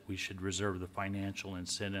her that we should reserve the financial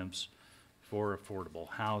incentives for affordable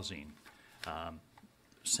housing.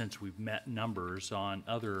 Since we've met numbers on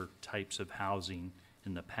other types of housing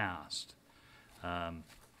in the past.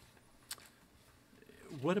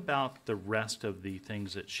 What about the rest of the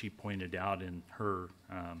things that she pointed out in her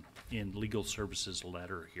in Legal Services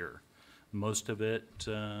letter here? Most of it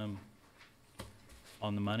on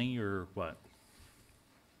the money, or what?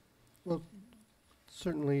 Well,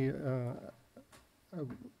 certainly, I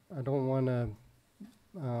don't want to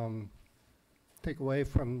take away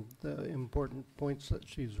from the important points that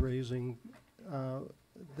she's raising.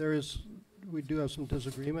 We do have some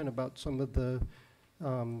disagreement about some of the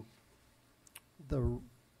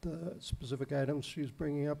specific items she's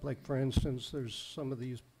bringing up. Like, for instance, there's some of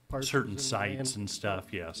these parts. Certain sites and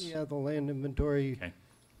stuff, yes. Yeah, the land inventory. Okay.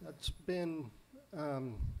 That's been,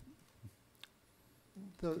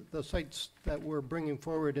 the sites that we're bringing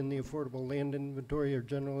forward in the affordable land inventory are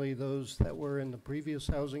generally those that were in the previous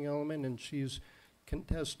housing element, and she's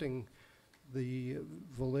contesting the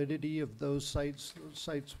validity of those sites.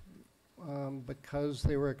 Because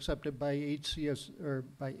they were accepted by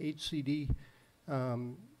HCD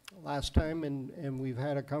last time, and we've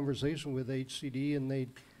had a conversation with HCD, and they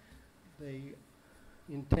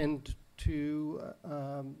intend to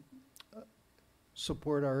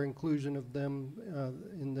support our inclusion of them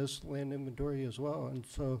in this land inventory as well. And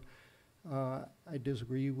so I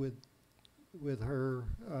disagree with her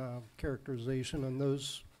characterization on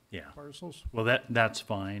those parcels. Well, that's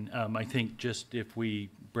fine. I think just if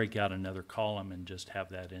we break out another column and just have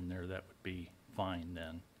that in there, that would be fine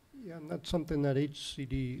then. Yeah, and that's something that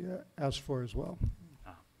HCD asked for as well.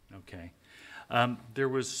 Okay. There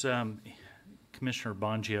was, Commissioner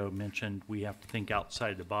Bongio mentioned we have to think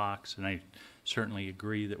outside the box, and I certainly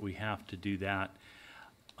agree that we have to do that.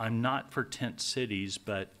 I'm not for tent cities,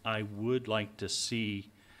 but I would like to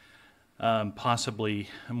see possibly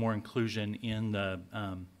more inclusion in the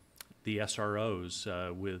SROs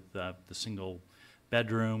with the single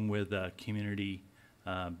bedroom with community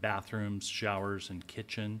bathrooms, showers, and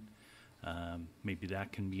kitchen. Maybe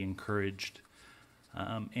that can be encouraged.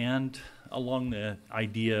 And along the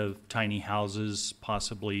idea of tiny houses,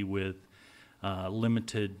 possibly with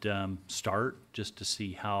limited start, just to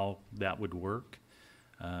see how that would work.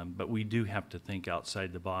 But we do have to think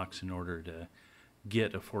outside the box in order to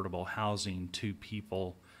get affordable housing to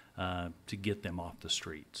people, to get them off the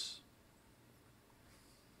streets.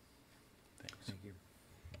 Thanks. Thank you.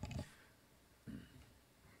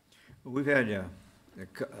 We've had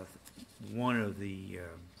one of the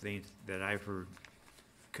things that I've heard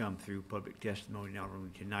come through public testimony, not only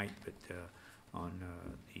tonight, but on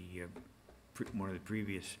one of the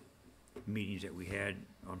previous meetings that we had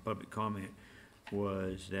on public comment,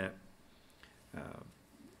 was that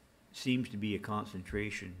seems to be a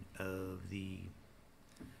concentration of the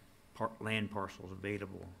land parcels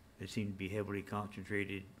available. They seem to be heavily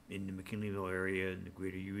concentrated in the McKinleyville area and the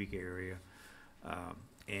greater Eureka area.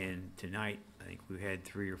 And tonight, I think we had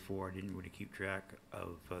 3 or 4, I didn't really keep track,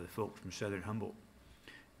 of the folks from Southern Humboldt,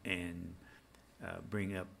 and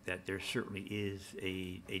bring up that there certainly is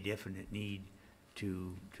a definite need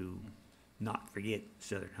to not forget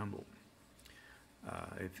Southern Humboldt.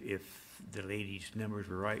 If the lady's numbers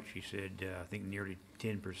were right, she said I think nearly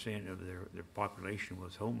 10% of their population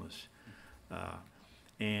was homeless.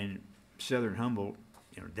 And Southern Humboldt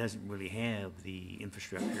doesn't really have the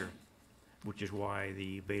infrastructure, which is why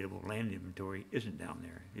the available land inventory isn't down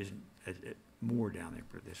there, isn't more down there,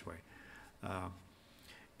 put it this way.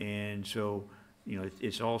 And so,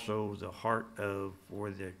 it's also the heart of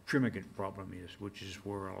where the Trimagant problem is, which is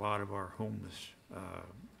where a lot of our homeless,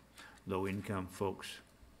 low-income folks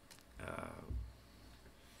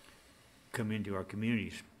come into our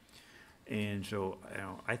communities. And so,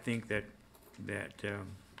 I think that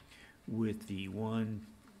with the one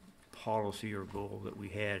policy or goal that we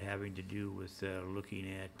had having to do with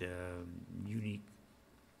looking at unique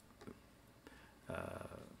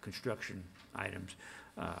construction items,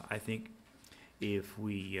 I think if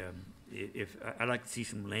we, I'd like to see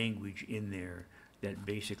some language in there that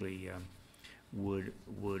basically would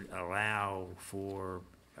allow for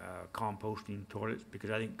composting toilets, because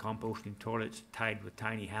I think composting toilets tied with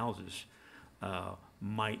tiny houses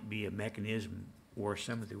might be a mechanism where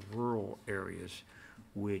some of the rural areas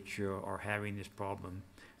which are having this problem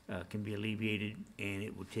can be alleviated, and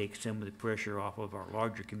it would take some of the pressure off of our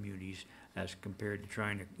larger communities as compared to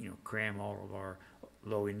trying to cram all of our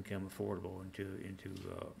low-income affordable into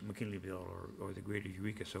McKinleyville or the greater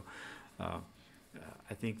Eureka. So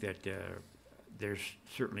I think that there's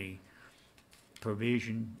certainly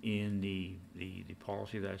provision in the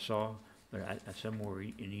policy that I saw, but somewhere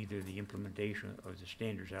in either the implementation or the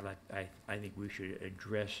standards, I think we should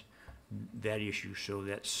address that issue so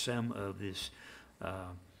that some of this,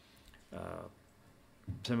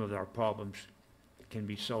 some of our problems can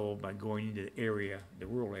be solved by going into the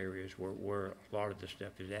rural areas where a lot of the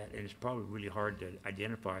stuff is at. And it's probably really hard to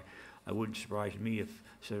identify. It wouldn't surprise me if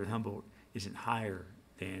Southern Humboldt isn't higher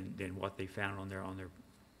than what they found on their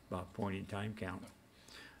point in time count,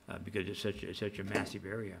 because it's such a massive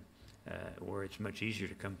area where it's much easier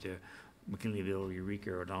to come to McKinleyville or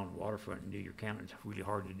Eureka or down the waterfront and do your count. It's really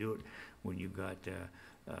hard to do it when you've got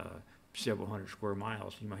several hundred square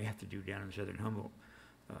miles you might have to do down in Southern Humboldt.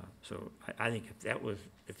 So I think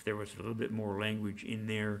if there was a little bit more language in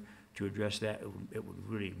there to address that, it would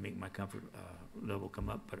really make my comfort level come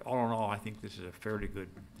up. But all in all, I think this is a fairly good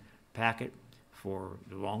packet for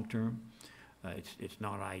the long term. It's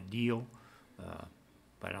not ideal,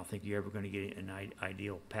 but I don't think you're ever going to get an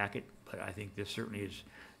ideal packet. But I think this certainly is,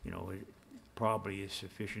 it probably is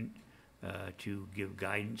sufficient to give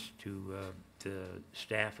guidance to the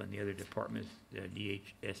staff and the other departments,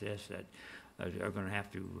 DHSS, that are going to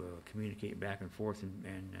have to communicate back and forth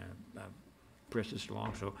and press this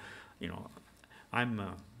along. So, I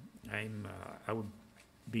would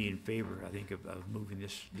be in favor, I think, of moving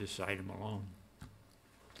this item along.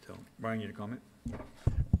 So, Brian, you had a comment?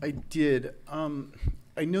 I did.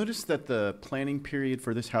 I noticed that the planning period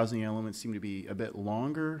for this housing element seemed to be a bit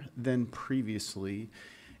longer than previously.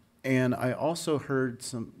 And I also heard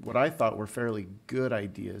what I thought were fairly good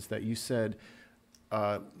ideas that you said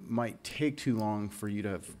might take too long for you to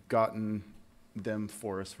have gotten them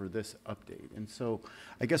for us for this update. And so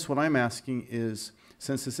I guess what I'm asking is,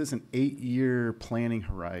 since this is an 8-year planning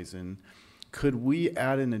horizon, could we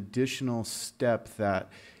add an additional step that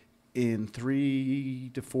in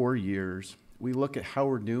 3 to 4 years, we look at how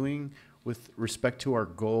we're doing with respect to our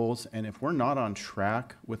goals, and if we're not on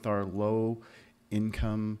track with our low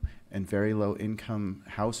income and very low income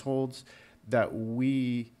households, that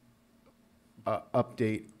we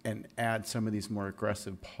update and add some of these more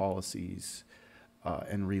aggressive policies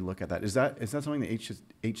and relook at that. Is that something the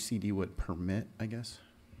HCD would permit, I guess?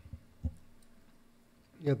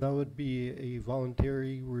 Yeah, that would be a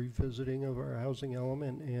voluntary revisiting of our housing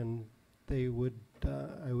element, and they would,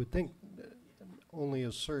 I would think, only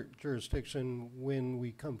assert jurisdiction when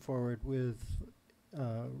we come forward with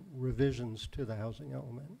revisions to the housing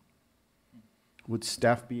element. Would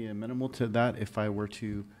staff be amenable to that if I were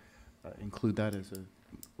to include that as a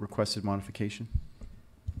requested modification?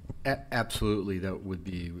 Absolutely, that would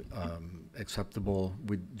be acceptable.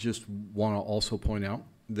 We just want to also point out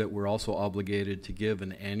that we're also obligated to give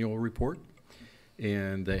an annual report,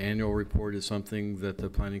 and the annual report is something that the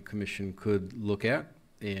Planning Commission could look at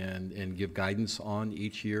and give guidance on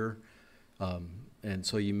each year, and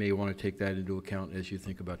so you may want to take that into account as you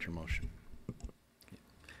think about your motion.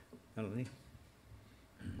 Melanie?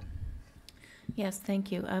 Yes,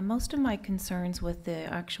 thank you. Most of my concerns with the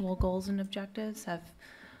actual goals and objectives have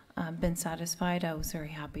been satisfied. I was very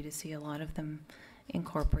happy to see a lot of them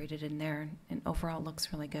incorporated in there, and overall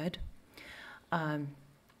looks really good.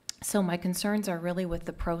 So my concerns are really with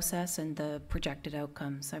the process and the projected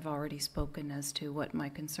outcomes. I've already spoken as to what my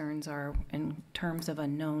concerns are in terms of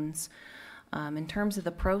unknowns. In terms of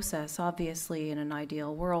the process, obviously in an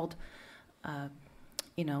ideal world,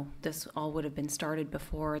 you know, this all would have been started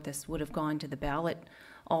before. This would have gone to the ballot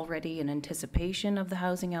already in anticipation of the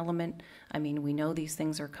housing element. I mean, we know these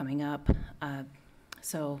things are coming up.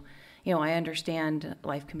 So, you know, I understand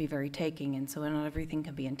life can be very taking, and so not everything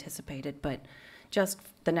can be anticipated, but just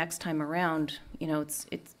the next time around, you know,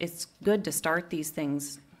 it's good to start these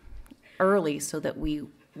things early so that we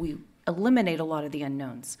eliminate a lot of the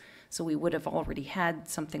unknowns. So we would have already had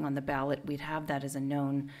something on the ballot. We'd have that as a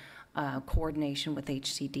known coordination with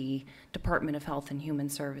HCD, Department of Health and Human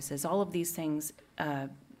Services, all of these things.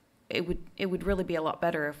 It would really be a lot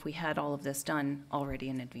better if we had all of this done already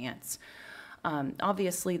in advance.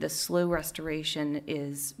 Obviously, the slough restoration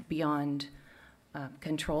is beyond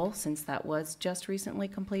control, since that was just recently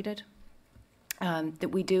completed.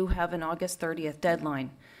 That we do have an August 30th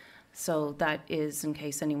deadline. So that is, in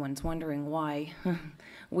case anyone's wondering why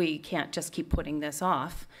we can't just keep putting this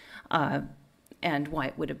off, and why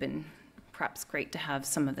it would have been perhaps great to have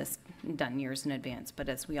some of this done years in advance. But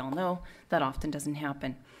as we all know, that often doesn't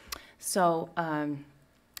happen. So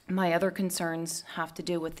my other concerns have to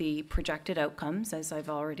do with the projected outcomes, as I've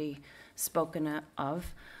already spoken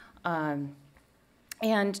of.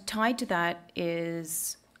 And tied to that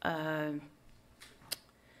is,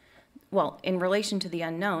 well, in relation to the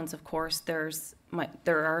unknowns, of course, there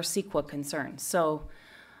are CEQA concerns. So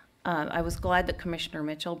I was glad that Commissioner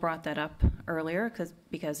Mitchell brought that up earlier,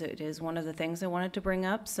 because it is one of the things I wanted to bring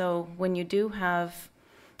up. So when you do have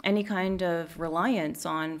any kind of reliance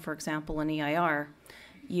on, for example, an EIR,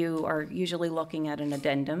 you are usually looking at an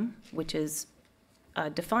addendum, which is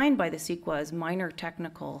defined by the CEQA as minor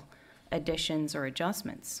technical additions or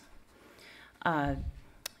adjustments.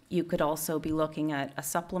 You could also be looking at a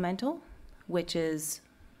supplemental, which is,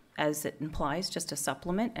 as it implies, just a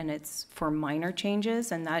supplement, and it's for minor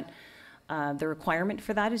changes, and that the requirement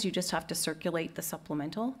for that is you just have to circulate the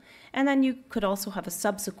supplemental. And then you could also have a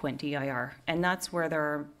subsequent EIR, and that's where there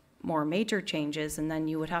are more major changes, and then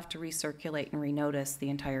you would have to recirculate and renotice the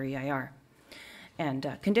entire EIR.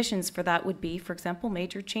 And conditions for that would be, for example,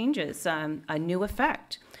 major changes, a new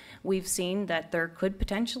effect. We've seen that there could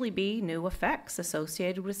potentially be new effects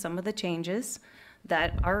associated with some of the changes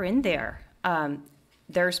that are in there.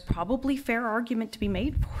 There's probably fair argument to be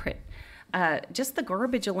made for it. Just the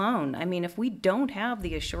garbage alone. I mean, if we don't have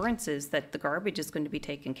the assurances that the garbage is going to be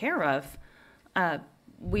taken care of,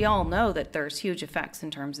 we all know that there's huge effects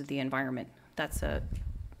in terms of the environment. That's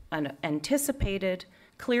an anticipated,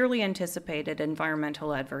 clearly anticipated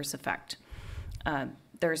environmental adverse effect.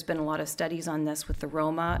 There's been a lot of studies on this with the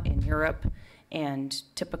Roma in Europe, and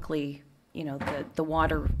typically, you know, the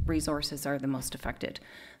water resources are the most affected.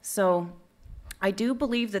 So I do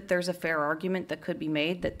believe that there's a fair argument that could be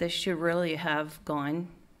made that this should really have gone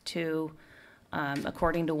to,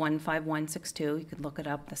 according to 15162, you could look it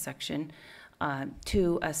up, the section,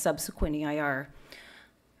 to a subsequent EIR,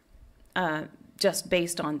 just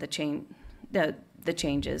based on the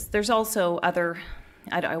changes. There's also other,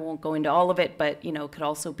 I won't go into all of it, but you know, it could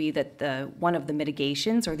also be that one of the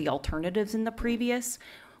mitigations or the alternatives in the previous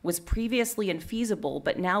was previously infeasible,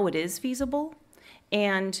 but now it is feasible,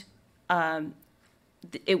 and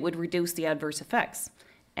it would reduce the adverse effects.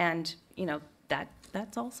 And you know,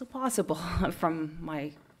 that's also possible from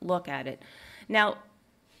my look at it. Now,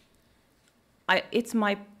 it's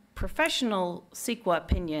my professional CEQA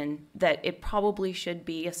opinion that it probably should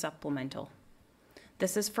be a supplemental.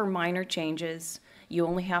 This is for minor changes. You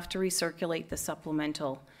only have to recirculate the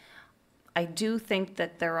supplemental. I do think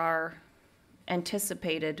that there's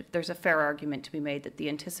a fair argument to be made that the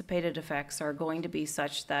anticipated effects are going to be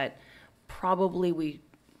such that probably we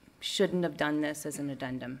shouldn't have done this as an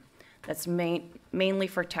addendum. That's mainly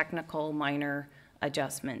for technical minor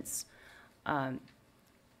adjustments. I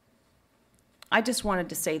just wanted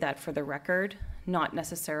to say that for the record, not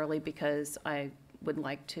necessarily because I would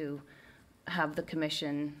like to have the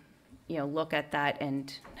commission, you know, look at that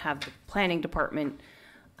and have the planning department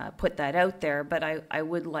put that out there, but I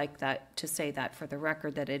would like that to say that for the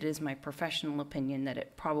record, that it is my professional opinion that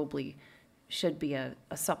it probably should be a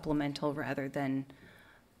supplemental rather than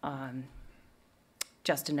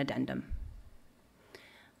just an addendum.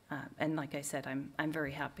 And like I said, I'm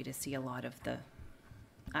very happy to see a lot of the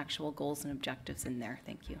actual goals and objectives in there.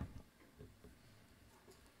 Thank you.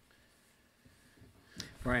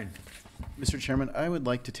 Brian. Mr. Chairman, I would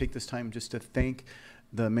like to take this time just to thank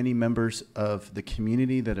the many members of the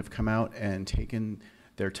community that have come out and taken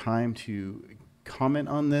their time to comment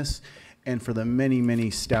on this, and for the many,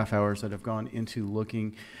 many staff hours that have gone into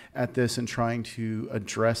looking at this and trying to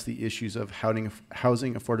address the issues of housing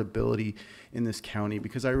affordability in this county,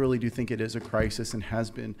 because I really do think it is a crisis and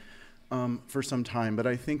has been for some time, but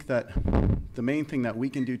I think that the main thing that we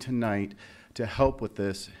can do tonight to help with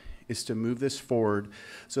this is to move this forward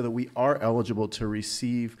so that we are eligible to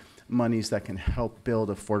receive monies that can help build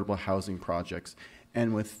affordable housing projects.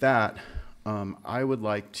 And with that, I would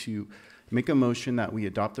like to make a motion that we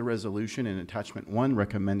adopt the resolution in attachment 1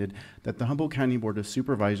 recommended that the Humboldt County Board of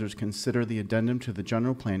Supervisors consider the addendum to the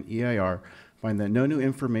general plan EIR, find that no new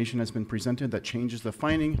information has been presented that changes the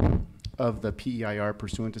finding of the PEIR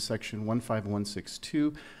pursuant to section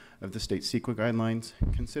 15162 of the state CEQA guidelines,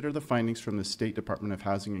 consider the findings from the State Department of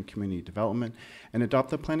Housing and Community Development, and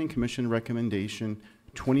adopt the Planning Commission recommendation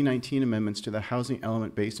 2019 amendments to the housing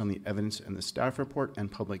element based on the evidence in the staff report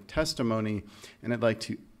and public testimony. And I'd like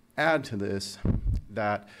to add to this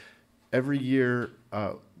that every year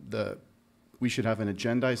we should have an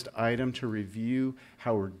agendized item to review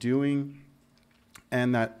how we're doing,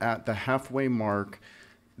 and that at the halfway mark,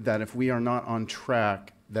 that if we are not on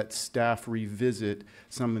track, that staff revisit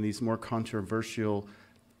some of these more controversial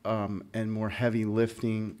and more heavy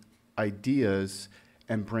lifting ideas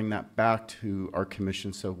and bring that back to our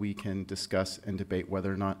commission so we can discuss and debate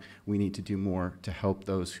whether or not we need to do more to help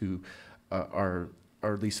those who are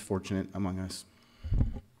least fortunate among us.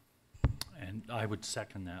 And I would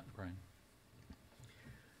second that, Brian.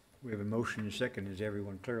 We have a motion and a second. Is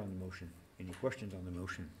everyone clear on the motion? Any questions on the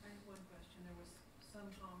motion? I have one question. There was some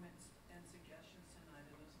comments and suggestions tonight,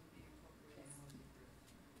 and those will be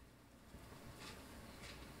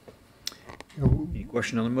incorporated. Any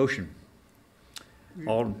question on the motion?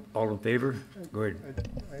 All in favor? Go ahead.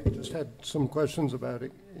 I just had some questions about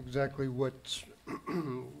it, exactly which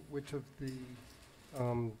of the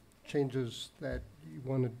changes that you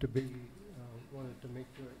wanted to make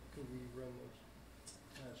to it. Could we run those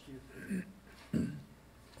past you?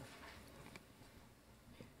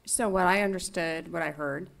 So what I understood, what I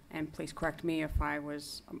heard, and please correct me if I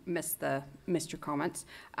missed your comments,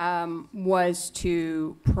 was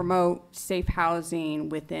to promote safe housing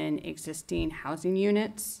within existing housing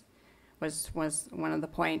units, was one of the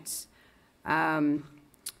points.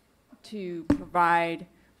 To provide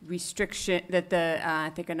restriction, that I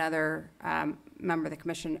think another member of the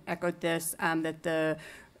commission echoed this, that the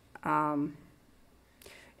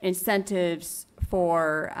incentives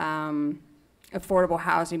for affordable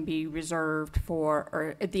housing be reserved for,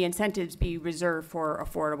 or the incentives be reserved for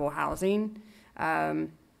affordable housing. And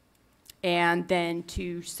then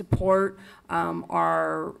to support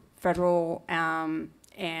our federal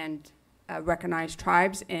and recognized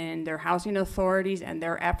tribes in their housing authorities and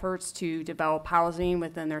their efforts to develop housing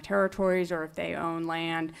within their territories, or if they own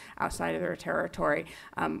land outside of their territory.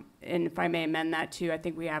 And if I may amend that too, I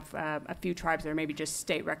think we have a few tribes that are maybe just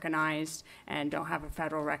state recognized and don't have a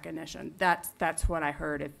federal recognition. That's what I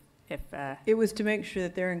heard. It was to make sure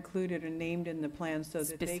that they're included and named in the plan so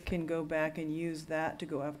that they can go back and use that to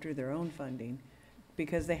go after their own funding,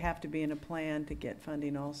 because they have to be in a plan to get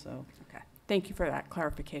funding also. Okay, thank you for that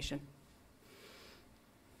clarification.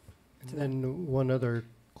 And then one other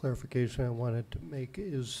clarification I wanted to make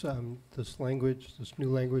is this new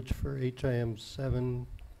language for HIM 7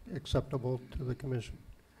 acceptable to the commission?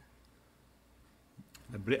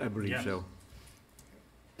 I believe Yes. so.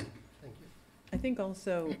 Thank you. I think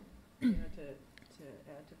also, to add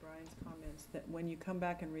to Brian's comments, that when you come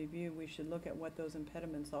back and review, we should look at what those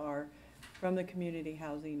impediments are from the community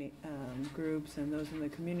housing groups and those in the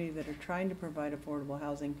community that are trying to provide affordable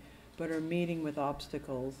housing, but are meeting with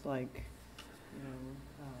obstacles like,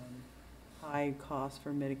 high costs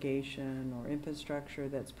for mitigation or infrastructure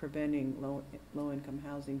that's preventing low-income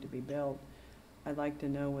housing to be built. I'd like to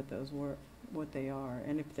know what they are,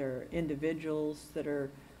 and if they're individuals that are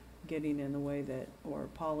getting in the way or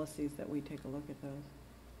policies that we take a look at those.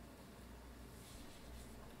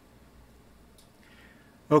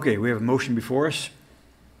 Okay, we have a motion before us.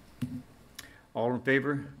 All in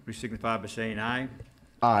favor, please signify by saying aye.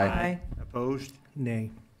 Aye. Opposed?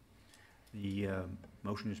 Nay. The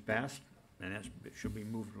motion is passed, and it should be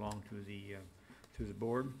moved along to the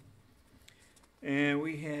board. And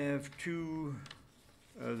we have two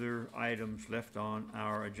other items left on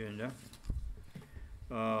our agenda.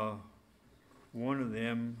 One of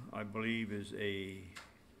them, I believe, is a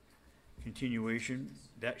continuation.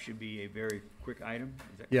 That should be a very quick item.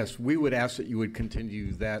 Is that Yes, we would ask that you would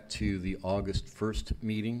continue that to the August 1st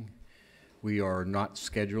meeting. We are not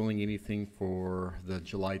scheduling anything for the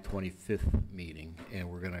July 25th meeting, and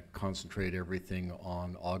we're going to concentrate everything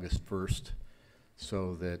on August 1st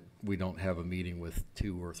so that we don't have a meeting with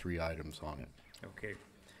 2 or 3 items on it. Okay.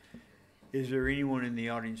 Is there anyone in the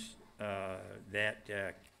audience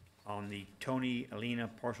that on the Tony Alina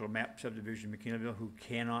parcel map subdivision McKinneyville who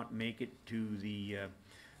cannot make it to the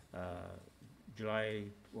July,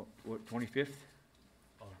 what, 25th?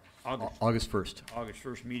 August 1st. August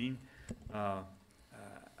 1st meeting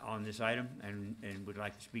on this item and would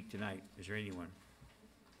like to speak tonight. Is there anyone?